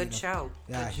up dying. Good show.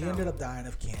 Yeah, Good he show. ended up dying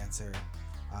of cancer,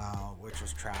 which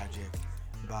was tragic.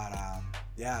 But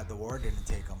the war didn't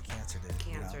take him. Cancer did.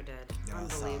 Cancer did.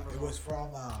 Unbelievable. So it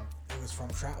was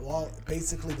from shrapnel. Well,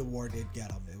 basically the war did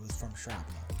get him. It was from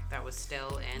shrapnel. That was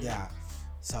still in. Yeah.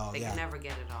 So They can never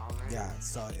get it all, right? Yeah.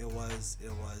 So it was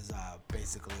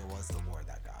basically the war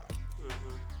that got him.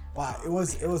 But it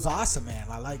was awesome, man.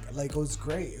 I like it was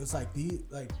great. It was like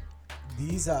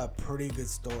these are pretty good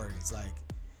stories. Like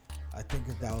I think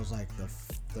that was like the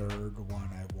 3rd one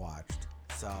I watched.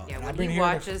 So Yeah, and when I've been he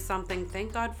hearing watches something,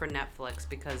 thank God for Netflix,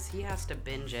 because he has to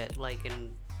binge it like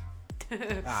in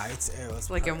it was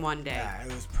like in one day. Yeah,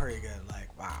 it was pretty good.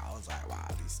 Like wow, I was like wow,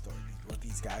 these stories, what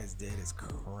these guys did is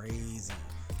crazy.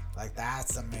 Like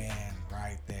that's a man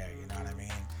right there. You know what I mean?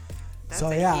 That's so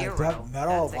a yeah, hero.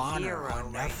 Medal of That's a Honor hero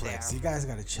on right Netflix. there. You guys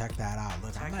gotta check that out.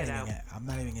 Look, Check I'm it out.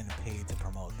 not even getting paid to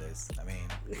promote this. I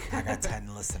mean, I got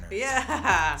 10 listeners.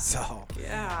 Yeah. So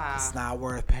Yeah. it's not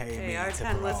worth paying Hey, me our to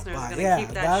 10 promote. listeners But are gonna yeah, keep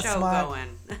that that's show my,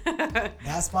 going.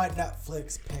 That's my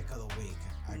Netflix pick of the week.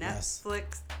 I guess.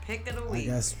 Netflix pick of the I week.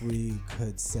 guess we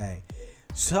could say.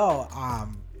 So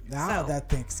now So. that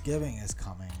Thanksgiving is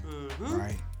coming, Mm-hmm.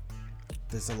 right?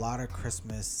 There's a lot of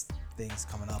Christmas things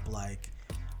coming up, like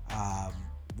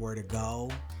where to go,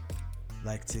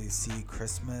 like to see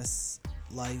Christmas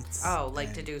lights. Oh, like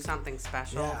and- to do something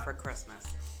special Yeah. for Christmas.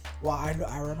 Well,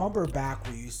 I remember back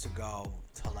we used to go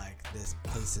to like this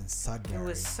place in Sudbury. It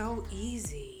was so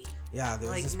easy. Yeah, there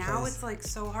was Like this now place. it's like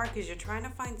so hard because you're trying to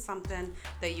find something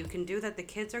that you can do that the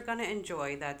kids are gonna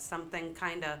enjoy. That's something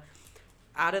kind of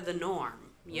out of the norm.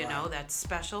 You know, Right. that's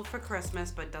special for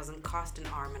Christmas but doesn't cost an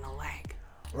arm and a leg.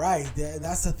 Right,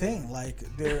 that's the thing. Like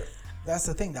that's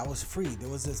the thing. That was free. There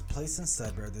was this place in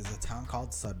Sudbury. There's a town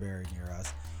called Sudbury near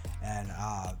us, and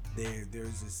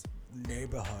there's this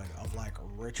neighborhood of like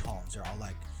rich homes. They're all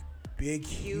like big,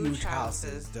 huge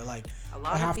houses. They're like A they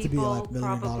lot have of to be people like $1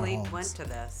 million probably homes. went to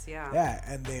this. Yeah. Yeah,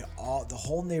 and the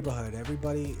whole neighborhood,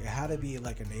 everybody, it had to be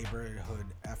like a neighborhood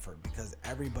effort because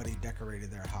everybody decorated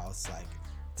their house like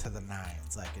to the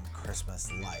nines, like in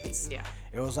Christmas lights. Yeah.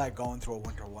 It was like going through a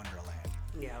winter wonderland.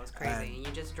 Yeah, it was crazy. And- And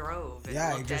you just drove. And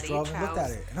Yeah, you looked just at drove each and looked at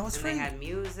house, it, and it was and free. They had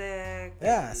music.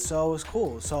 Yeah, and- so it was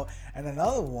cool. So, and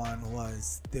another one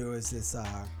was there was this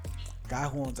guy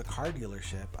who owns a car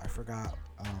dealership. I forgot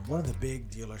one of the big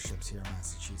dealerships here in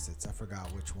Massachusetts. I forgot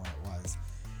which one it was,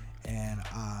 and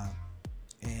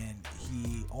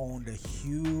he owned a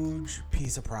huge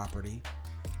piece of property,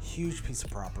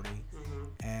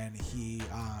 and he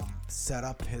set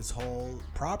up his whole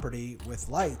property with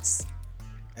lights,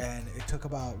 and it took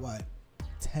about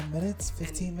 10 minutes,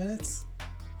 15 minutes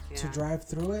to Yeah. drive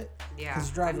through it. Yeah, 'Cause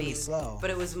you drive really slow. But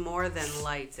it was more than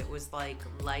lights. It was like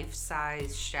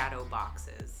life-size shadow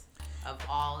boxes of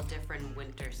all different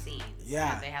winter scenes.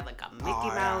 Yeah. They had like a Mickey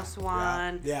yeah. Mouse Yeah.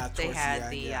 one. Yeah, They towards the had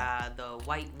end, the yeah. the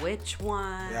White Witch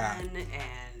one. Yeah.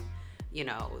 And you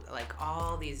know, like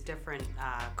all these different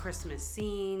Christmas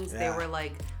scenes. They Yeah. were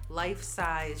like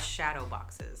life-size shadow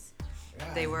boxes.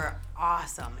 Yeah. They were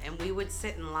awesome, and we would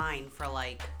sit in line for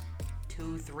like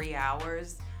 2-3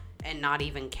 hours and not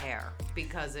even care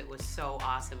because it was so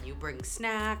awesome. You bring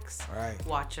snacks, Right.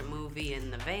 watch a movie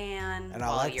in the van And I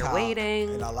while liked you're how, waiting.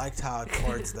 And I liked how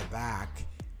towards the back,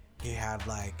 he had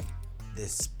like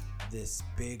this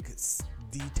big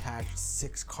detached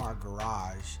 6-car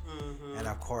garage, and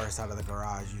of course out of the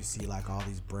garage you see like all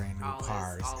these brand new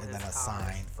cars, all and his then a cars.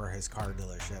 sign for his car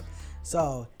dealership.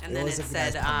 So And it then was it a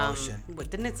said, nice promotion.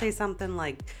 didn't it say something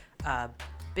like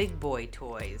Big Boy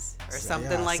Toys or So,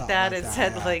 something yeah, like something that? like It that,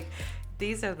 said yeah. like,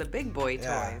 these are the Big Boy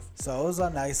Yeah. toys. So it was a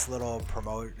nice little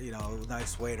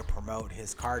nice way to promote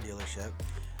his car dealership.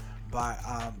 But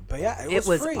yeah, it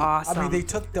was free. awesome. I mean, they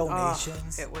took Oh,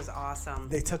 donations. it was awesome.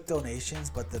 They took donations,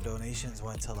 but the donations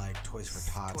went to like Toys for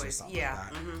Tots or Toys, something yeah,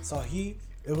 like that. mhm. So he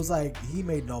it was like he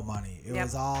made no money. It Yep.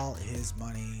 was all his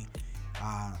money,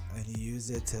 and he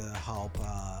used it to help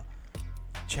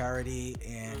charity,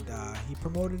 and he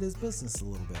promoted his business a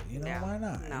little bit. You know, Yeah. why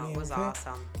not? No, it was okay,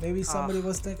 awesome. Maybe somebody Ugh.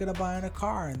 was thinking of buying a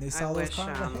car, and they saw those wish,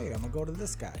 cars. Like, hey, I'm gonna go to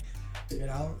this guy. You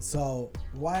know, so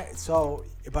why? So,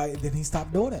 but then he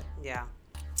stopped doing it. Yeah.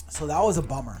 So that was a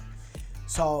bummer.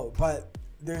 So, but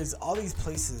there's all these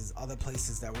places, other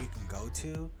places that we can go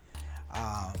to,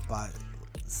 but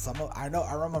I know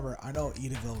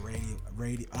Edaville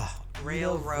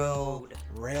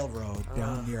Railroad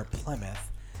down near Plymouth.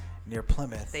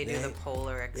 They do the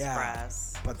Polar Yeah,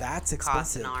 Express. but that's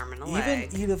Costs expensive. an arm and a Even leg.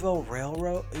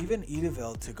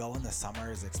 Edaville to go in the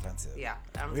summer is expensive. Yeah.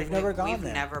 I don't We've think never gone we've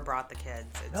there. never brought the kids.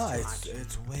 It's No, too it's much.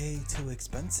 it's way too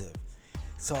expensive.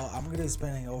 So I'm gonna be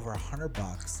spending over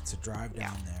 $100 to drive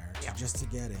down there Yeah. just to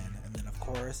get in, and then of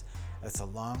course it's a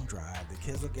long drive. The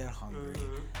kids will get hungry.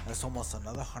 That's almost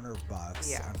another $100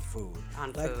 Mm-hmm. Yeah. on food.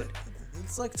 On Like, food.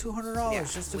 it's like $200 Yeah.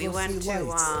 just to We go went see to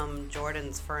lights.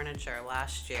 Jordan's Furniture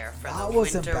last year for That the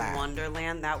wasn't Winter bad.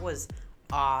 Wonderland. That was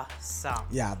awesome.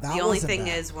 Yeah, that The only wasn't thing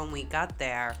bad. is when we got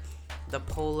there, the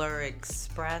Polar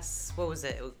Express. What was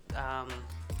it?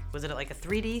 Was it like a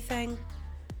 3D thing?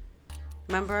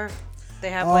 Remember? They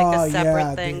have like a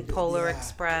separate thing, Polar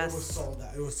Express. It was sold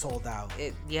out. It was sold out.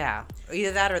 Yeah.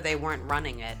 Either that or they weren't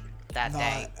running it that No,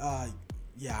 day.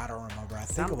 yeah, I don't remember. I think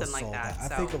it Something was like sold that, out. I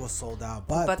so- think it was sold out.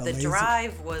 But But the laser,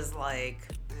 drive was like,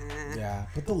 Yeah,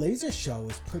 but the laser show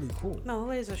was pretty cool. no, the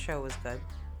laser show was good.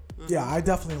 Yeah, I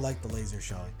definitely liked the laser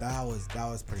show. That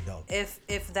was pretty dope.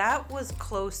 If that was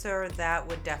closer, that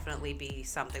would definitely be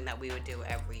something that we would do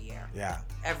every year. Yeah.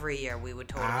 Every year we would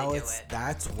totally do it.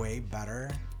 That's way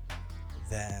better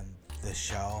than the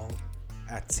show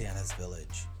at Santa's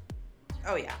Village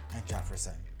Oh yeah. in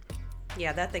Jefferson.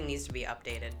 Yeah, that thing needs to be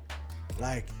updated.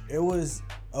 Like, it was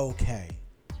okay.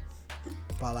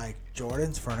 But like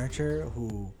Jordan's Furniture,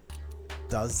 who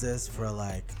does this for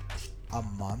like a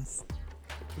month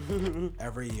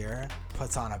every year,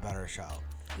 puts on a better show.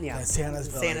 Yeah. And Santa's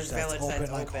Village, Santa's that's Village, open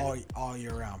that's like open. all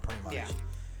year round, pretty much. Yeah.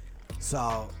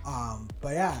 So,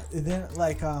 but yeah, and then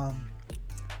like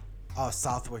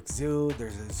Southwick Zoo.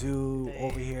 There's a zoo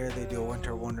over here. They do a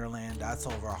Winter Wonderland. That's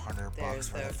over $100 There's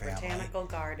for the the family. Botanical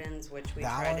Gardens, which we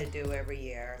That try one- to do every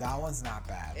year. That one's not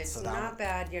bad. It's so that not one-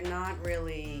 bad. You're not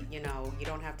really, you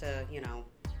don't have to,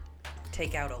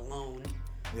 take out a loan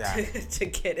Yeah. to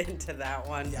get into that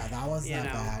one. Yeah, that one's not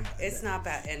bad. It's not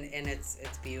bad, and it's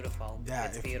beautiful. Yeah,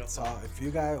 it's beautiful. So if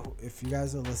you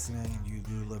guys are listening and you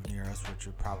do live near us, which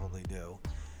you probably do,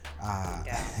 Yeah.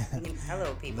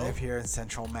 Hello, people. live here in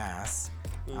Central Mass,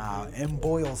 Mm-hmm. in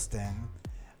Boylston,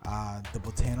 the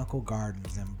Botanical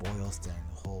Gardens in Boylston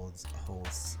holds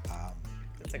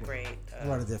It's a great.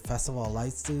 what is it? Festival of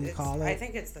Lights? Do you call it? I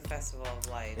think it's the Festival of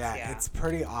Lights. Yeah, it's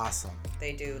pretty awesome.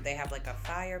 They do. They have like a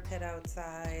fire pit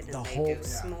outside, and The they whole- do yeah.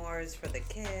 s'mores for the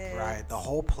kids. Right, the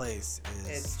whole place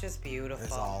It's just beautiful.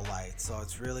 is all lights, so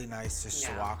it's really nice just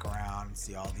to Yeah. walk around and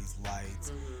see all these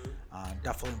lights.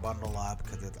 Definitely bundle up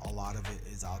because a lot of it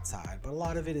is outside, but a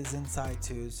lot of it is inside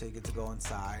too. So you get to go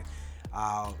inside.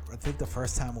 I think the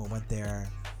first time we went there,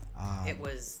 It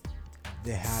was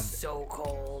they had so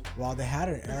cold. they had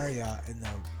an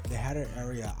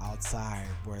area outside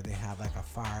where they had like a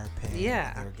fire pit.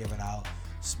 Yeah. They were giving out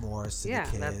s'mores to Yeah,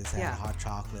 the kids, had yeah. hot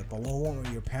chocolate. But when we went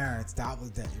with your parents,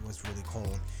 it was really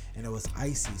cold and it was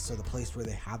icy. So the place where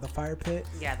they had the fire pit,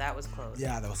 Yeah, that was closed.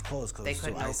 yeah, that was closed because They it was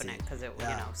couldn't too open icy. it because it,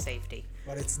 Yeah. safety.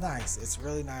 But it's nice. It's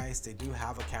really nice. They do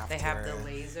have a They cafeteria. have the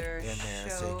laser in there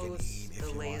shows. so you can eat if the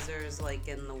you want. lasers like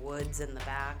in the woods in the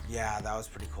back, Yeah, that was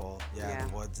pretty cool. Yeah, Yeah.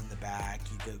 the woods in the back.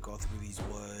 You could go through these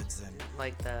woods and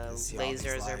like the You see all these lasers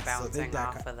are lights. So they bouncing deck-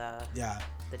 off of yeah,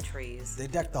 the trees. they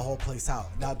deck the whole place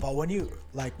out. Now, but when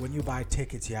you buy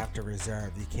tickets, you have to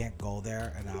reserve. You can't go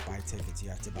there and not buy tickets. You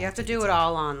have to buy You have to do tickets it out.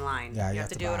 all online. Yeah, you have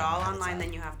to do buy it them all ahead of online. time.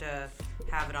 Then you have to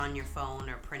have it on your phone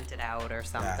or print it out or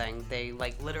something. They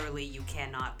literally you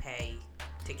cannot pay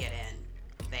to get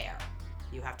in there.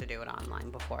 You have to do it online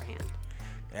beforehand.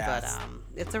 Yeah, But it's-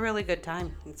 it's a really good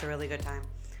time. It's a really good time.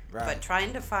 Right. But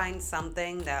trying to find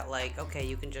something that okay,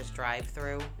 you can just drive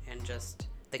through and just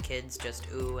the kids just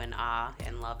ooh and ah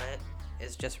and love it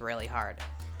is just really hard.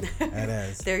 It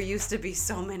is. There used to be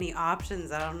so many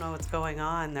options. I don't know what's going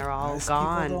on. They're all Most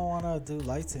gone. People don't want to do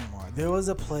lights anymore. There was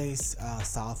a place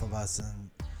south of us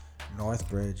in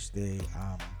Northbridge.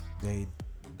 They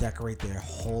decorate their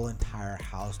whole entire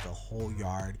house, the whole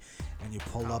yard, and you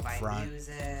pull up by front.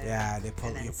 music, Yeah, and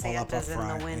then you pull up Santa's in the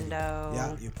front. window.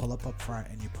 Yeah, you pull up front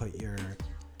and you put your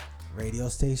radio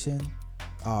station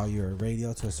your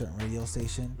radio to a certain radio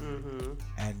station,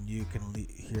 and you can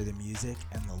hear the music,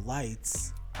 and the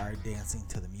lights are dancing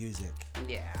to the music.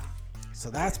 Yeah. So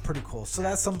that's pretty cool. So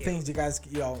that's some things you guys,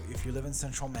 if you live in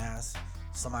Central Mass,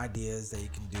 some ideas that you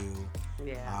can do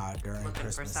during Looking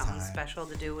Christmas for something time. special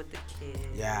to do with the kids.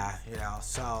 Yeah,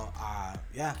 so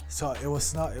so it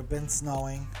was it been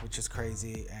snowing, which is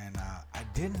crazy, and I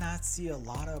did not see a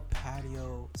lot of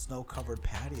snow covered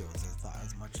patios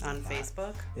as much as On I thought.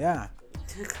 Facebook. Yeah,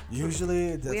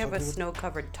 usually We have a snow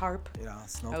covered tarp.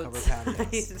 snow covered outside.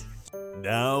 patios.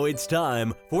 Now it's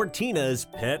time for Tina's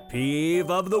Pet Peeve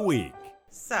of the Week.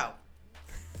 So,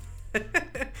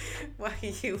 why are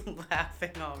you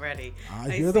laughing already?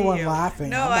 You're the see one you. laughing.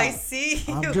 No, I'm I not. see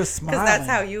you. I'm just Because that's smiling.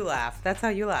 how you laugh. That's how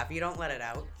you laugh. You don't let it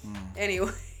out.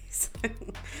 Anyways,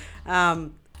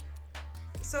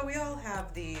 so we all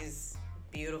have these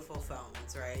beautiful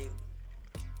phones, right?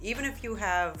 Even if you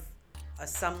have a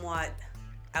somewhat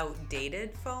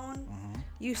outdated phone,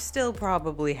 you still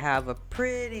probably have a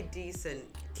pretty decent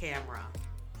camera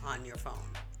on your phone,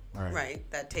 right?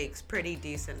 That takes pretty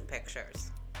decent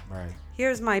pictures. Right.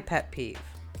 Here's my pet peeve.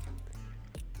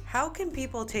 How can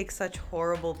people take such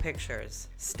horrible pictures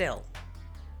still?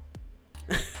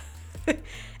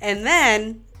 and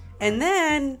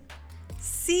then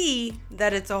see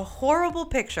that it's a horrible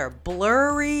picture,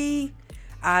 blurry,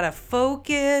 out of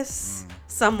focus.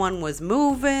 Someone was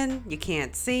moving, you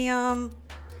can't see them,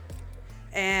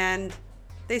 and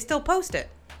they still post it.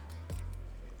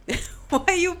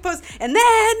 Why you post? And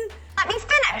then Let me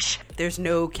finish. there's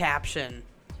no caption.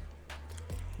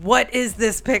 What is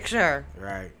this picture?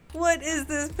 Right. What is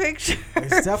this picture?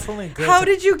 It's definitely good. How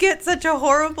did you get such a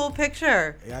horrible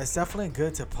picture? Yeah, it's definitely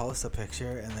good to post a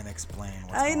picture and then explain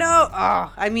what's I going know. on.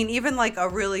 Oh, I mean, even like a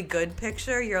really good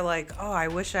picture, you're like, oh, I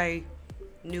wish I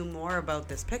knew more about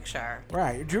this picture.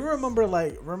 Right. Do you remember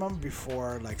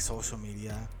before social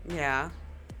media? Yeah.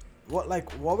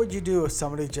 What would you do if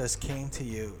somebody just came to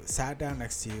you, sat down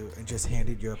next to you, and just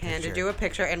handed you a picture? Handed you a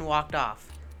picture and walked off.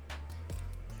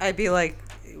 I'd be like,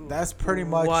 That's pretty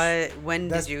much when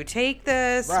that's- did you take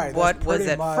this? Right, that's What was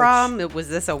pretty it much from? Was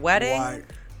this a wedding?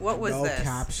 What was no this?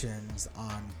 captions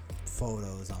on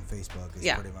photos on Facebook is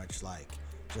Yeah. pretty much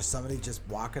just somebody just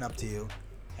walking up to you,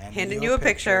 Handing you a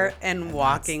picture and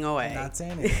walking away. and not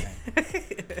saying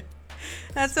anything.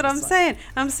 That's what I'm saying.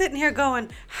 I'm sitting here going,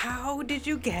 how did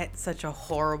you get such a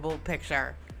horrible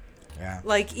picture? Yeah.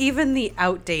 Like even the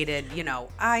outdated,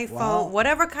 iPhone, Well-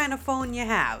 whatever kind of phone you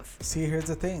have. See, here's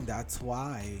the thing. That's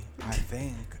why I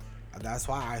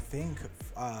think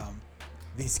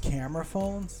these camera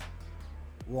phones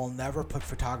will never put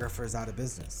photographers out of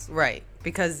business. Right.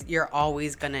 Because you're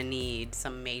always going to need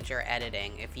some major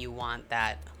editing if you want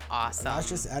that awesome. Not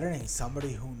just editing,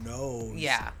 somebody who knows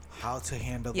Yeah. how to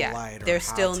handle the Yeah, light. Or there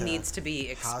how still to- needs to be how to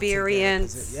get a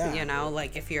experience. yeah.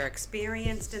 Like if you're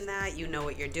experienced in that, you know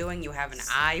what you're doing, you have an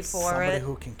eye for somebody it.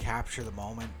 who can capture the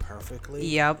moment perfectly.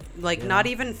 Yep. Like Yeah. not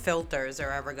even filters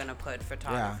are ever gonna put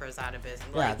photographers out of business.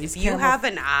 Yeah, Like these if you camera- have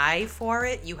an eye for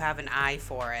it, you have an eye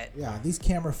for it. Yeah, these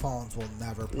camera phones will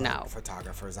never put No.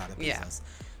 photographers out of Yeah. business.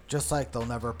 Just like they'll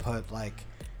never put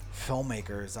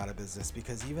filmmakers out of business,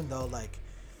 because even though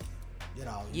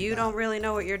You don't really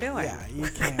know what you're doing. Yeah, you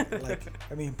can't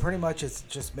pretty much it's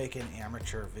just making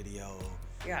amateur video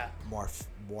Yeah. more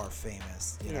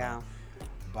famous. You Yeah. know?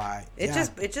 But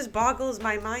It just boggles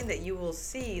my mind that you will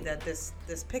see that this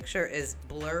picture is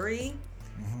blurry.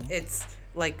 Mm-hmm. It's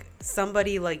like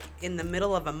somebody in the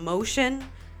middle of a motion,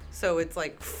 so it's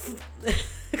Right.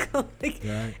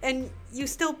 and you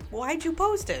still, why'd you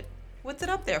post it? What's it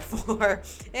up there for?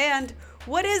 And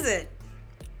what is it?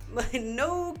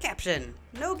 No caption.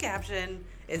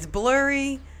 It's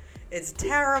blurry. It's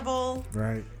terrible.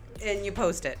 right. And you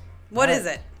post it. What Right. is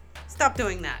it? Stop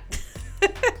doing that.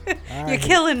 All You're right,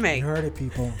 killing me. You heard it,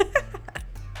 people.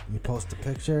 You post a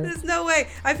picture. There's no way.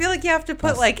 I feel like you have to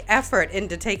put effort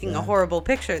into taking a horrible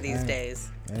picture these Right. days.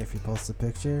 Hey, if you post a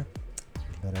picture, you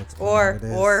better explain what it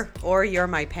is. Or you're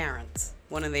my parents,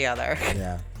 one or the other,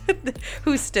 Yeah.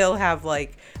 who still have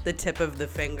the tip of the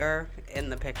finger in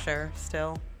the picture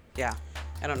still. Yeah,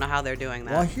 I don't know how they're doing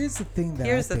that. Well, here's the thing that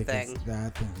Here's I the think thing. that I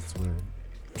think is weird.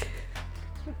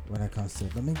 When it comes to,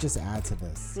 let me just add to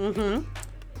this. Mm-hmm.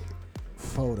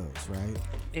 Photos, right?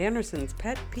 Anderson's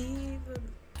pet peeve.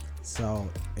 So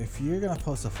if you're gonna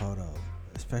post a photo,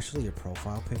 especially your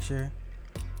profile picture,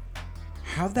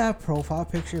 have that profile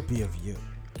picture be of you.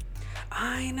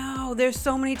 I know. There's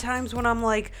so many times when I'm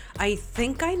like, I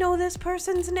think I know this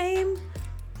person's name.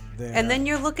 And then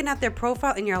you're looking at their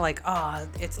profile and you're like, oh,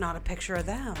 it's not a picture of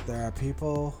them. there are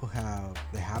people who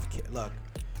have kids. Look,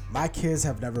 my kids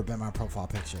have never been my profile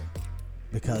picture.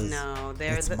 because No,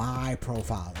 it's my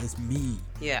profile. It's me.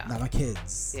 Yeah. Not my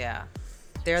kids. Yeah.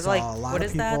 They're So like, a lot what of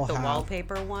is that? people The have-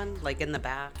 wallpaper one? Like in the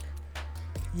back?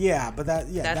 Yeah, but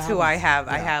That's that who I one's- have.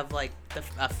 I yeah. have like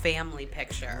a family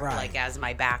picture, Right. like as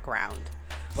my background.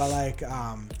 But like,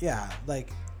 like,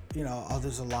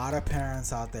 there's a lot of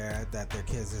parents out there that their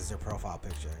kids is their profile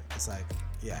picture. It's like,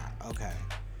 yeah, okay,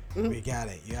 we get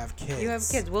it. You have kids. You have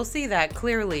kids. We'll see that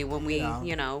clearly when we,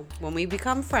 when we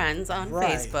become friends on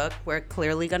Right. Facebook. We're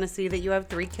clearly gonna see that you have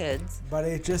 3 kids. But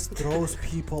it just throws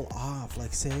people off.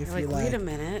 Like, say if You're you like, wait a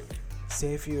minute.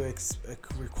 say if you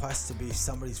request to be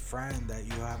somebody's friend that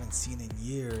you haven't seen in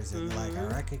years, and like, I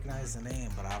recognize the name,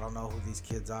 but I don't know who these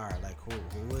kids are. Like,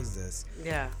 who is this?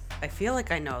 Yeah, I feel like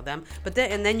I know them, but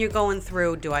then you're going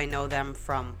through. Do I know them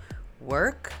from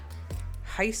work,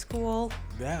 high school,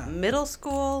 Yeah. middle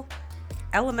school,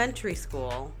 elementary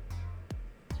school,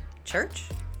 church?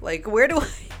 Like, where do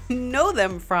I know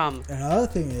them from? Another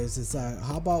thing is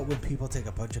how about when people take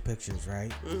a bunch of pictures,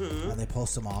 right? And they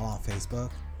post them all on Facebook,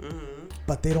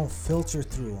 but they don't filter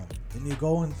through them. And you're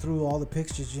going through all the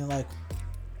pictures, and you're like,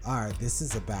 all right, this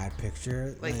is a bad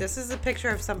picture. Like this is a picture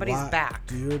of somebody's why- back.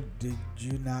 Did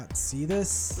you not see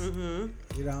this?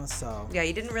 So. Yeah,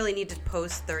 you didn't really need to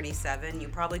post 37. You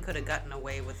probably could have gotten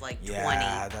away with like 20.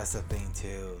 Yeah, that's the thing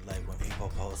too. Like when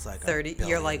people post like 30. a You're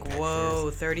billion like, pictures, whoa,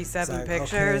 it's 37 like,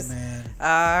 pictures. Okay, man.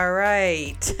 All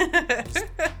right. Just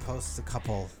post a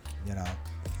couple,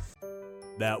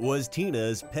 That was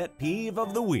Tina's Pet Peeve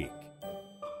of the Week.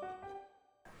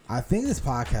 I think this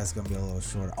podcast is gonna be a little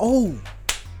shorter. Oh,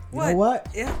 you know what?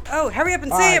 Yeah. Oh, hurry up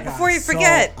and All say right, it before guys, you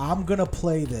forget. So I'm gonna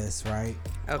play this, right?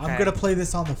 Okay. I'm gonna play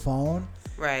this on the phone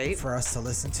Right. for us to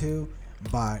listen to,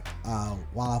 but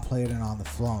while I play it on the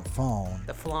phone,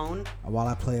 The flown. while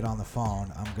I play it on the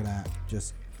phone, I'm gonna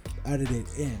just edit it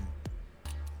in.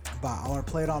 But I want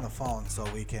to play it on the phone so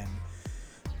we can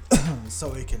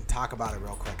talk about it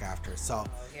real quick after. So,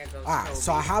 Here goes all right. Toby.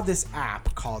 So I have this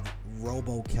app called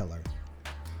RoboKiller.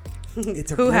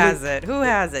 It's a Who really- has it? Who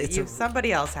has it? it's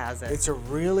Somebody else has it. It's a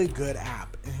really good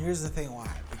app, and here's the thing why.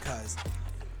 Because,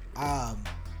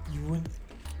 you wouldn't.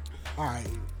 All right,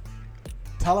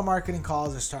 telemarketing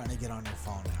calls are starting to get on your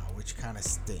phone now, which kind of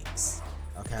stinks.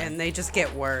 Okay. And they just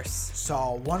get worse.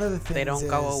 So one of the things don't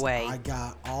go is away. I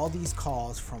got all these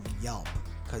calls from Yelp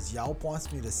because Yelp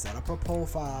wants me to set up a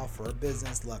profile for a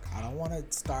business. Look, I don't want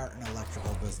to start an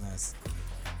electrical business.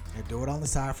 I do it on the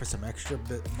side for some extra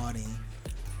bit money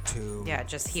to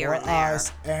Just here for and there.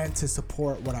 us and to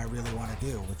support what I really want to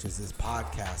do, which is this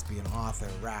podcast, be an author,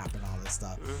 rap, and all this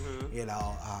stuff.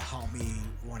 Help me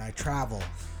when I travel.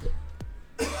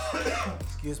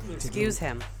 Excuse me. Excuse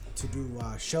him. To do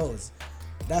shows.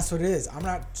 That's what it is. I'm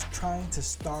not trying to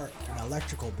start an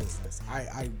electrical business.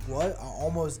 I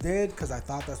almost did because I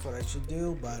thought that's what I should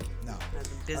do, but no. The That's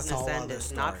a business whole end other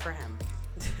is not story. for him.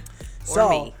 Or So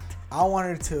me. I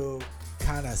wanted to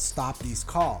kind of stop these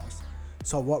calls.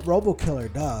 So what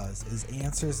RoboKiller does is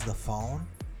answers the phone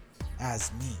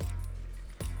as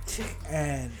me.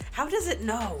 And How does it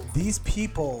know? these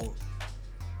people,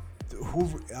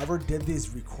 whoever did these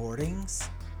recordings,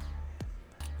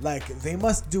 like they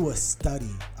must do a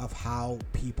study of how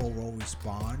people will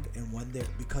respond and when they're,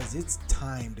 because it's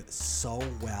timed so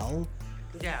well.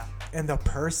 Yeah. And the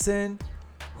person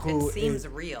who It seems is-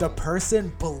 real. the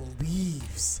person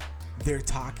believes they're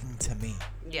talking to me.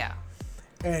 Yeah.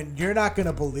 And you're not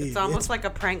gonna believe It's almost like a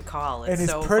prank call. It's and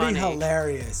it's so pretty funny.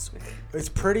 hilarious. It's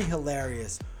pretty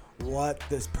hilarious what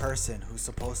this person who's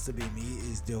supposed to be me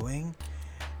is doing,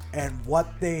 and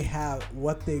what they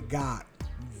got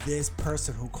this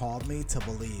person who called me to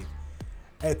believe.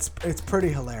 It's pretty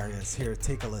hilarious. Here,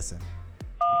 take a listen.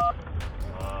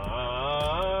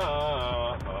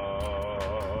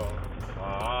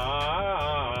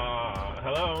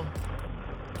 Hello?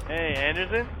 Hey,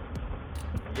 Anderson?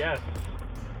 Yes.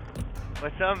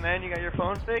 What's up, man? You got your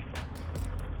phone fixed?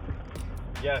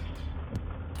 Yes.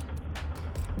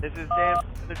 This is Dan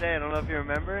the other day. I don't know if you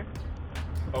remember.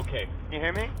 Okay. Can you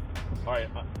hear me? All right.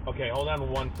 Okay, hold on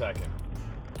 1 second.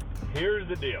 Here's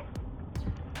the deal.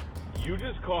 You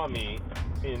just caught me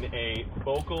in a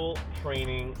vocal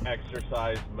training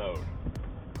exercise mode.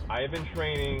 I have been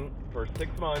training for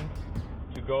 6 months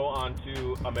to go on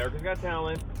to America's Got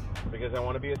Talent because I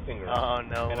want to be a singer. Oh,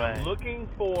 no and way. I'm looking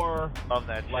for Love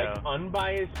that show. like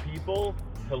unbiased people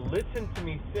to listen to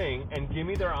me sing and give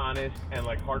me their honest and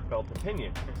like heartfelt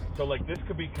opinion. So like this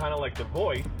could be kind of like The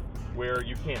Voice, where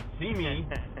you can't see me,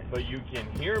 but you can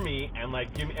hear me and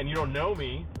like give me, and you don't know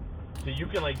me, so you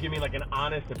can like give me like an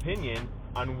honest opinion,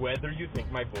 on whether you think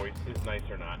my voice is nice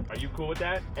or not. Are you cool with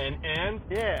that? And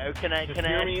Yeah, can I just ask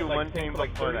hear me, you like, one think thing for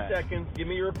like before 30 that? seconds, give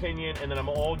me your opinion, and then I'm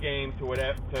all game to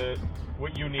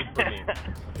what you need from me.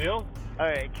 Deal?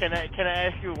 Alright, can I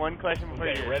ask you one question before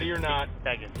Okay, you ready or not,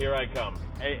 Seconds. here I come.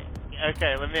 Hey,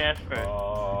 okay, let me ask first.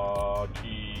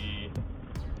 Rocky.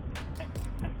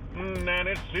 And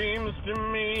it seems to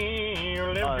me you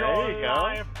live Oh, there your you go.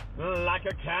 life like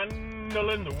a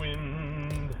candle in the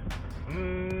wind,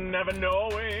 never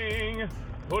knowing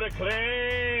who to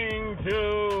cling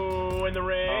to when the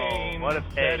rain what a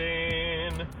set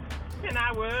pig. in. And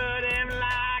I wouldn't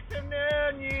like to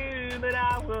know you, but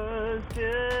I was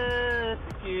just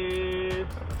a kid.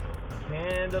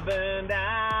 Candle burned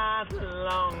out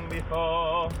long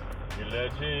before your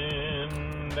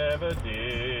legend ever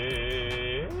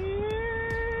did.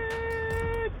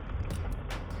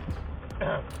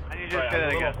 I need you to Sorry, say I'm that a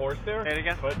little again. hoarse there. Say it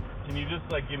again. But can you just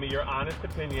like give me your honest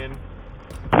opinion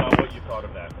about what you thought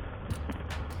of that?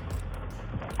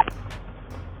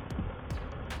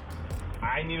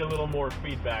 I need a little more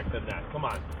feedback than that. Come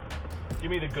on. Give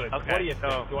me the goods. Okay, What do you so-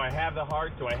 think? Do I have the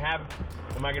heart?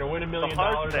 Am I going to win $1 million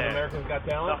heart's on there. America's Got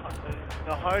Talent?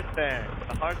 The heart's there.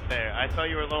 The heart's there. I thought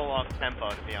you were a little off tempo,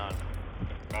 to be honest.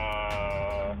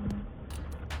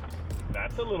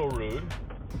 That's a little rude.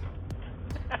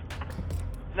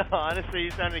 No, honestly,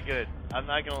 you sounded good. I'm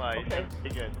not gonna lie, you Okay. sounded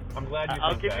pretty good. I'm glad you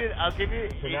I'll think give that. you. I'll give you.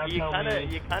 So now tell me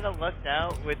You kind of lucked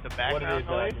out with the what it background is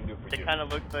that I noise. can do for you. It kind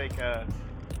of looked like.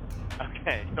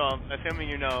 Okay, so I'm assuming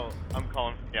you know I'm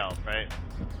calling from Yelp, right?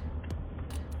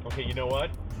 Okay, you know what?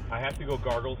 I have to go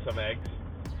gargle some eggs,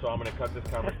 so I'm going to cut this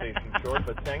conversation short,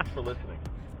 but thanks for listening.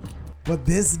 But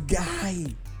this guy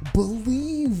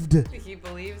believed He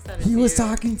believes that it's he was you.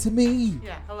 talking to me.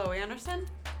 Yeah. Hello, Anderson?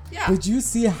 Yeah. Did you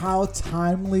see how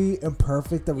timely and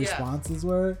perfect the Yeah. responses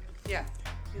were? Yeah.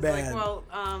 He's Man. like, well,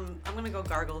 I'm going to go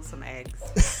gargle some eggs.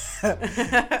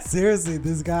 Seriously,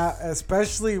 this guy,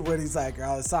 especially when he's like,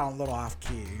 oh, it sounded a little off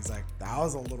key. He's like, that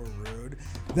was a little rude.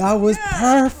 That was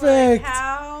perfect. Like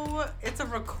how it's a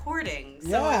recording. So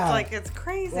Yeah. it's like, it's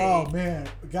crazy. Oh, man.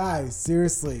 Guys,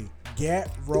 seriously,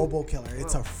 get RoboKiller.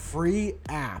 It's a free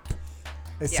app.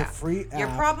 It's a free app. You're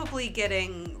probably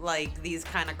getting like these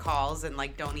kind of calls and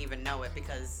like don't even know it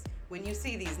because when you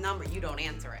see these numbers, you don't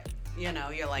answer it. You know,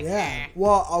 you're like, Yeah. eh.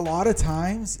 Well, a lot of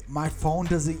times my phone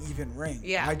doesn't even ring.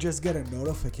 Yeah. I just get a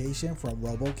notification from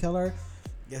RoboKiller.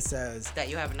 It says That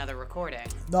you have another recording.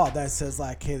 no. That says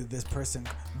like, hey, this person.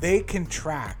 They can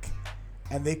track,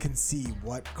 and they can see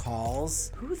what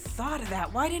calls. Who thought of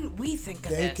that? Why didn't we think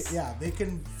of They this? can, yeah, they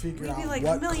can figure We'd be out like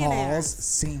what millionaires. calls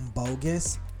seem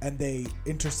bogus, and they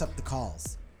intercept the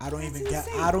calls. I don't That's even get.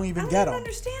 insane. I don't even I get don't them.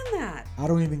 understand that. I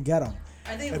don't even get them.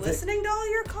 Are they If they- listening to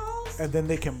all your calls? And then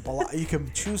they can block. You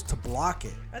can choose to block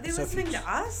it. Are they So if you listening to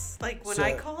us? Like when so-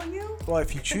 I call you? Well,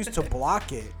 if you choose to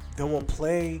block it, they will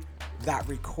play that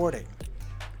recording.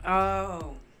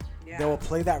 Oh. Yeah. They will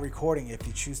play that recording if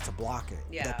you choose to block it.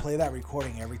 Yeah. They'll play that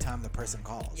recording every time the person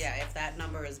calls. Yeah, if that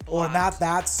number is Or blocked. not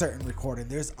that certain recording.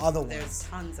 There's other There's ones.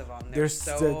 tons of them. There's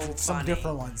so some funny.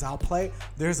 different ones. I'll play.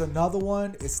 There's another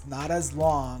one. It's not as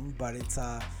long, but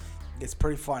it's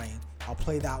pretty funny. I'll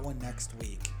play that one next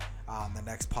week on the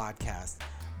next podcast.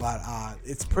 But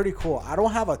it's pretty cool. I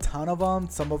don't have a ton of them.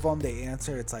 Some of them they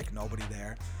answer. It's like nobody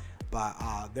there. But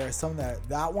there's some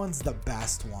that one's the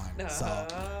best one. So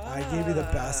I gave you the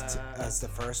best as the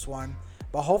first one.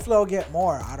 But hopefully I'll get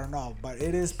more. I don't know. But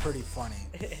it is pretty funny.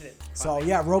 It is So funny.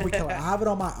 yeah, RoboKiller. I have it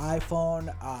on my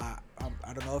iPhone. I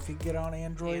don't know if you can get it on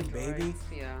Android, maybe.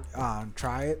 Yeah.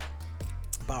 Try it.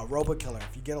 But RoboKiller,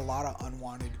 if you get a lot of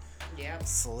unwanted Yep.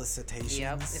 solicitations,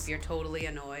 Yep. If you're totally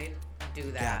annoyed, do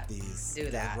get that. these. Do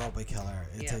Get that. RoboKiller.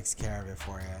 It Yep. takes care of it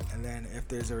for you. And then if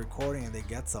there's a recording and they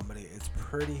get somebody, it's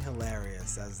pretty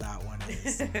hilarious as that one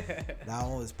is. That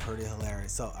one was pretty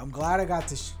hilarious. So I'm glad I got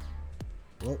to.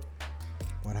 Whoop.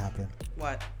 What happened?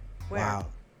 What? Where? Wow.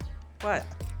 What?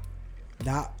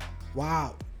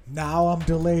 Wow. Now I'm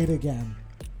delayed again.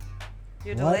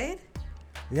 You're What? delayed?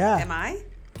 Yeah. Am I?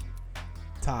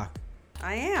 Talk.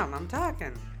 I am. I'm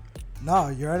talking. No,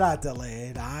 you're not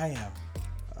delayed. I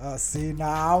am. See,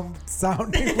 now I'm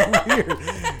sounding weird.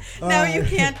 No, you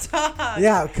can't talk.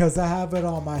 Yeah, because I have it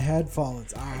on my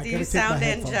headphones. All right, I Do gotta you take my sound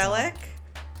headphones angelic?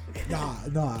 off.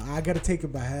 No, I gotta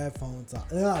take my headphones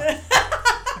off. Ugh.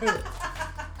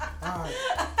 All right.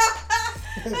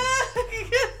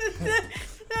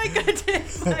 I gotta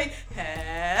take my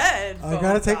headphones I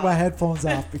gotta take my off. headphones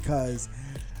off because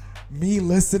me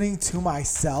listening to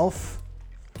myself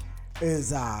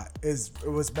it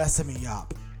was messing me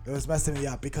up. It was messing me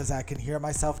up because I can hear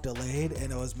myself delayed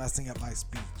and it was messing up my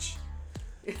speech.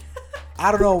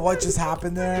 I don't know what just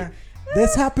happened there.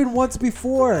 This happened once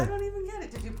before. I don't even get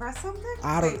it. Did you press something?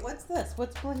 Wait, what's this?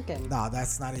 What's blinking? No,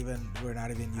 that's not even. We're not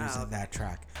even using that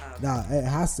track. Okay. No, it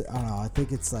has to. I don't know. I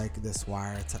think it's like this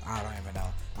wire. I don't even know.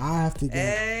 I have to get.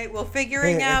 Hey, we're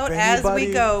figuring out as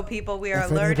we go, people. We are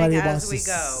learning as we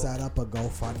go. Set up a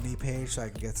GoFundMe page so I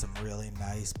can get some really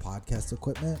nice podcast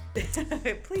equipment.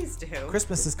 Please do.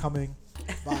 Christmas is coming.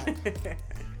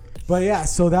 But yeah,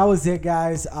 so that was it,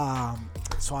 guys.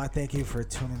 Just want to thank you for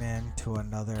tuning in to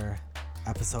another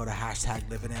episode of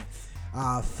 #Living It.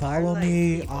 Follow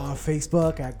me on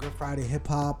Facebook at Good Friday Hip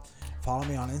Hop. Follow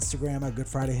me on Instagram at Good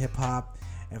Friday Hip Hop,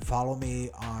 and follow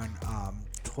me on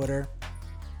Twitter,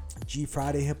 G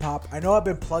Friday Hip Hop. I know I've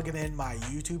been plugging in my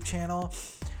YouTube channel.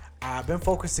 I've been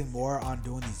focusing more on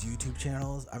doing these YouTube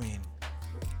channels. I mean,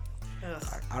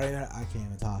 I can't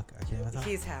even talk.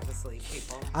 He's half asleep,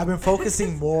 people. I've been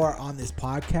focusing more on this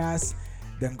podcast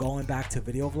than going back to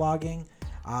video vlogging.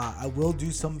 I will do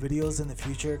some videos in the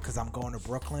future because I'm going to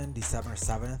Brooklyn December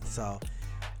 7th. So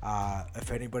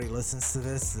if anybody listens to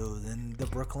this who's in the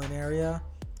Brooklyn area,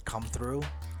 come through.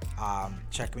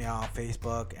 Check me out on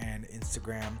Facebook and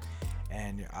Instagram,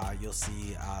 and you'll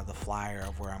see the flyer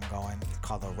of where I'm going. It's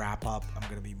called the Wrap Up. I'm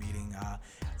going to be meeting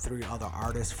 3 other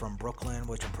artists from Brooklyn,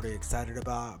 which I'm pretty excited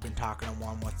about. I've been talking to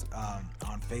one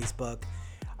on Facebook.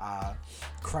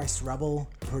 Christ Rebel,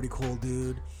 pretty cool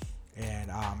dude, and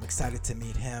I'm excited to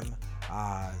meet him.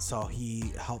 So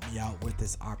he helped me out with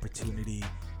this opportunity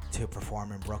to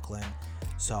perform in Brooklyn.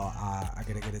 So I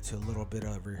gotta get into a little bit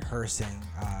of rehearsing.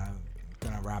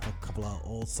 Gonna rap a couple of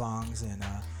old songs and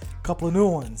a couple of new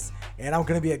ones, and I'm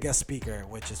gonna be a guest speaker,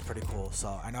 which is pretty cool.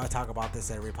 So I know I talk about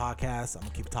this at every podcast. I'm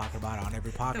gonna keep talking about it on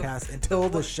every podcast until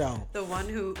the show. The one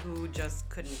who just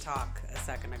couldn't talk a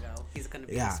second ago, he's gonna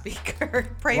be a speaker.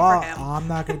 Pray for him. I'm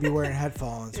not gonna be wearing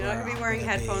headphones. You're not gonna be wearing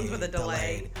headphones with a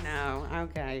delay. No,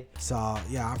 okay. So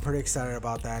yeah, I'm pretty excited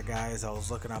about that, guys. I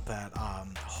was looking up at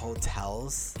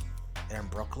hotels in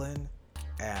Brooklyn,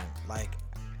 and like,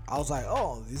 I was like,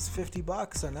 oh, these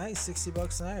 $50 a night,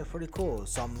 $60 a night, pretty cool.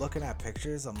 So I'm looking at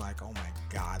pictures. I'm like, oh my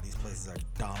God, these places are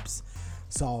dumps.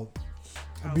 So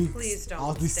please don't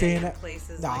I'll be stay staying in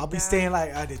places I'll be that. staying like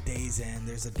at a Days Inn.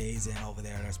 There's a Days Inn over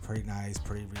there that's pretty nice,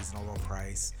 pretty reasonable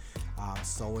price.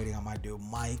 Still waiting on my dude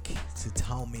Mike to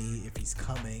tell me if he's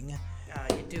coming.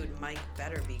 Your dude Mike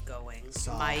better be going.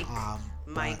 So,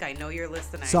 Mike, I know you're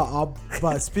listening. So,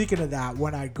 but speaking of that,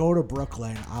 when I go to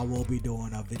Brooklyn, I will be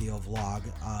doing a video vlog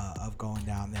of going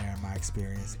down there and my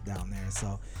experience down there.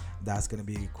 So that's gonna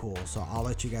be cool. So I'll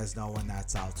let you guys know when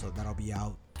that's out. So that'll be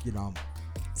out,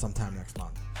 sometime next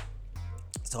month.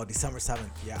 So December 7th,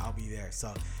 yeah, I'll be there.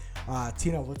 So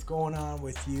Tina, what's going on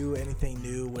with you? Anything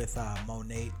new with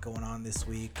Monate going on this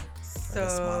week or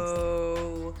this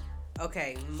month?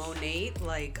 Okay, Monate,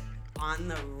 like, on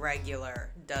the regular,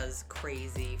 does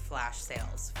crazy flash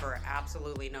sales for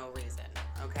absolutely no reason,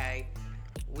 okay?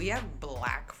 We have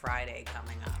Black Friday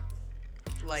coming up.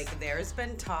 Like, there's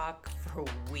been talk for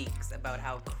weeks about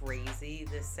how crazy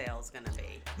this sale's gonna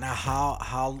be. Now,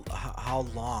 how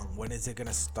long? When is it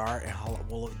gonna start, and how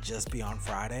will it just be on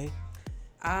Friday?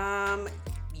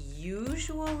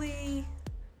 Usually...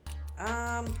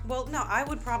 well, no, I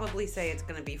would probably say it's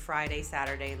going to be Friday,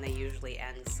 Saturday, and they usually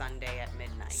end Sunday at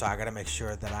midnight. So I got to make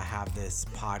sure that I have this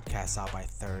podcast out by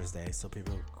Thursday so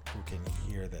people who can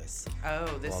hear this. Oh,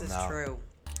 this is true.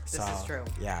 This is true.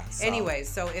 Yeah. So anyway,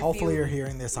 so if hopefully you're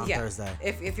hearing this on Thursday.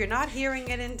 If you're not hearing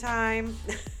it in time,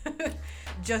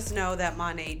 just know that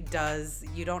Monate does,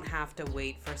 you don't have to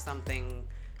wait for something,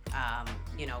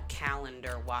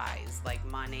 calendar-wise. Like,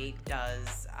 Monate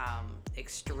does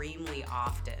extremely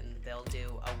often. They'll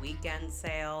do a weekend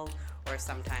sale, or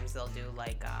sometimes they'll do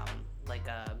like a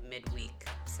midweek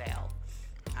sale.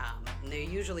 And they're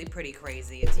usually pretty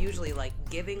crazy. It's usually like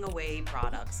giving away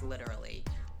products, literally.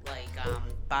 Like,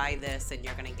 buy this and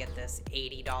you're gonna get this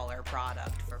 $80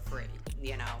 product for free.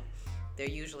 They're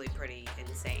usually pretty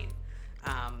insane.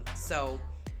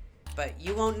 But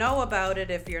you won't know about it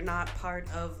if you're not part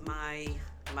of my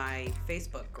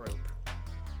Facebook group.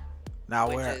 Now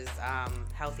which is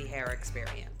Healthy Hair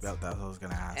Experience. Yep, that's what I was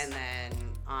gonna ask. And then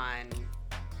on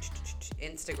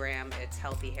Instagram, it's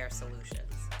Healthy Hair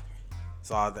Solutions.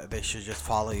 So they should just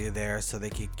follow you there so they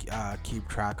can keep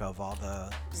track of all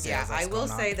the sales. Yeah, that's I will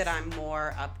going on. say that I'm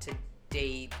more up to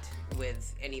date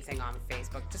with anything on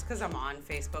Facebook, just because I'm on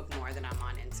Facebook more than I'm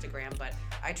on Instagram. But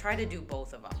I try to do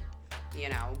both of them,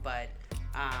 But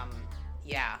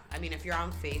yeah, I mean, if you're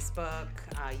on Facebook,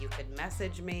 you could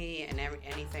message me and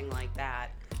anything like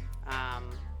that.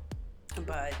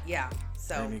 But yeah,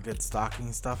 so any good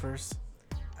stocking stuffers?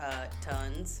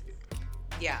 Tons.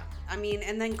 Yeah, I mean,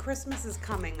 and then Christmas is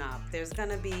coming up. There's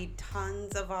gonna be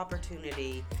tons of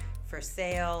opportunity for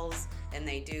sales, and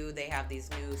they have these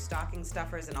new stocking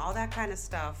stuffers and all that kind of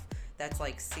stuff that's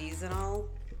like seasonal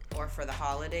or for the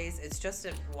holidays. It's just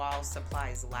while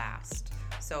supplies last.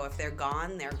 So if they're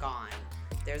gone, they're gone.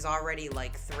 There's already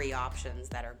like 3 options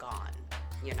that are gone,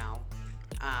 you know.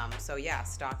 So yeah,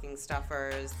 stocking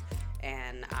stuffers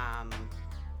and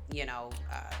you know,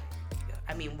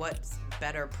 I mean, what's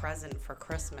better present for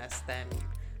Christmas than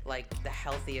like the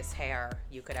healthiest hair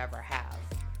you could ever have,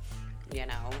 you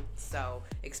know? So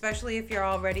especially if you're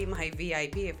already my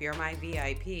VIP, if you're my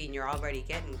VIP and you're already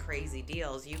getting crazy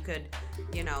deals, you could,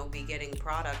 you know, be getting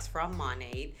products from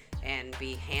Monat and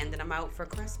be handing them out for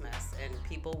Christmas, and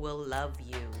people will love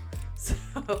you.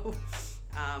 So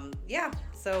yeah,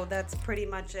 so that's pretty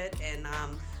much it. And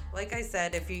like I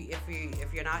said, if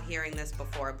you're not hearing this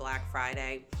before Black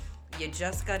Friday, you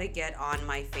just got to get on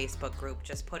my Facebook group.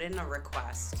 Just put in a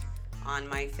request on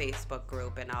my Facebook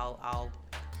group, and I'll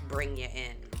bring you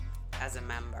in as a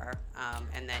member.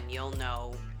 And then you'll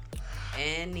know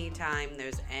anytime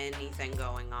there's anything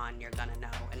going on, you're going to know.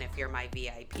 And if you're my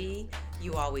VIP,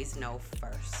 you always know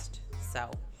first.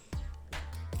 So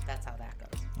that's how that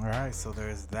goes. All right, so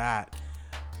there's that.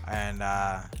 And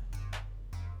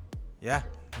yeah,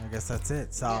 I guess that's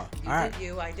it. So, Yeah, you all right. did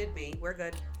you, I did me. We're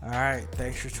good. All right.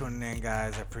 Thanks for tuning in,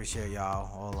 guys. I appreciate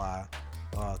y'all.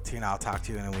 Well, Tina, I'll talk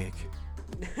to you in a week.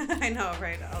 I know,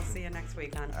 right? I'll see you next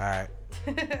week, hon. All right.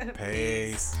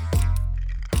 Peace.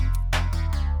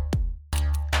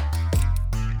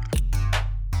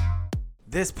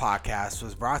 This podcast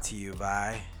was brought to you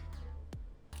by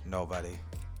nobody.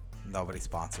 Nobody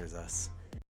sponsors us.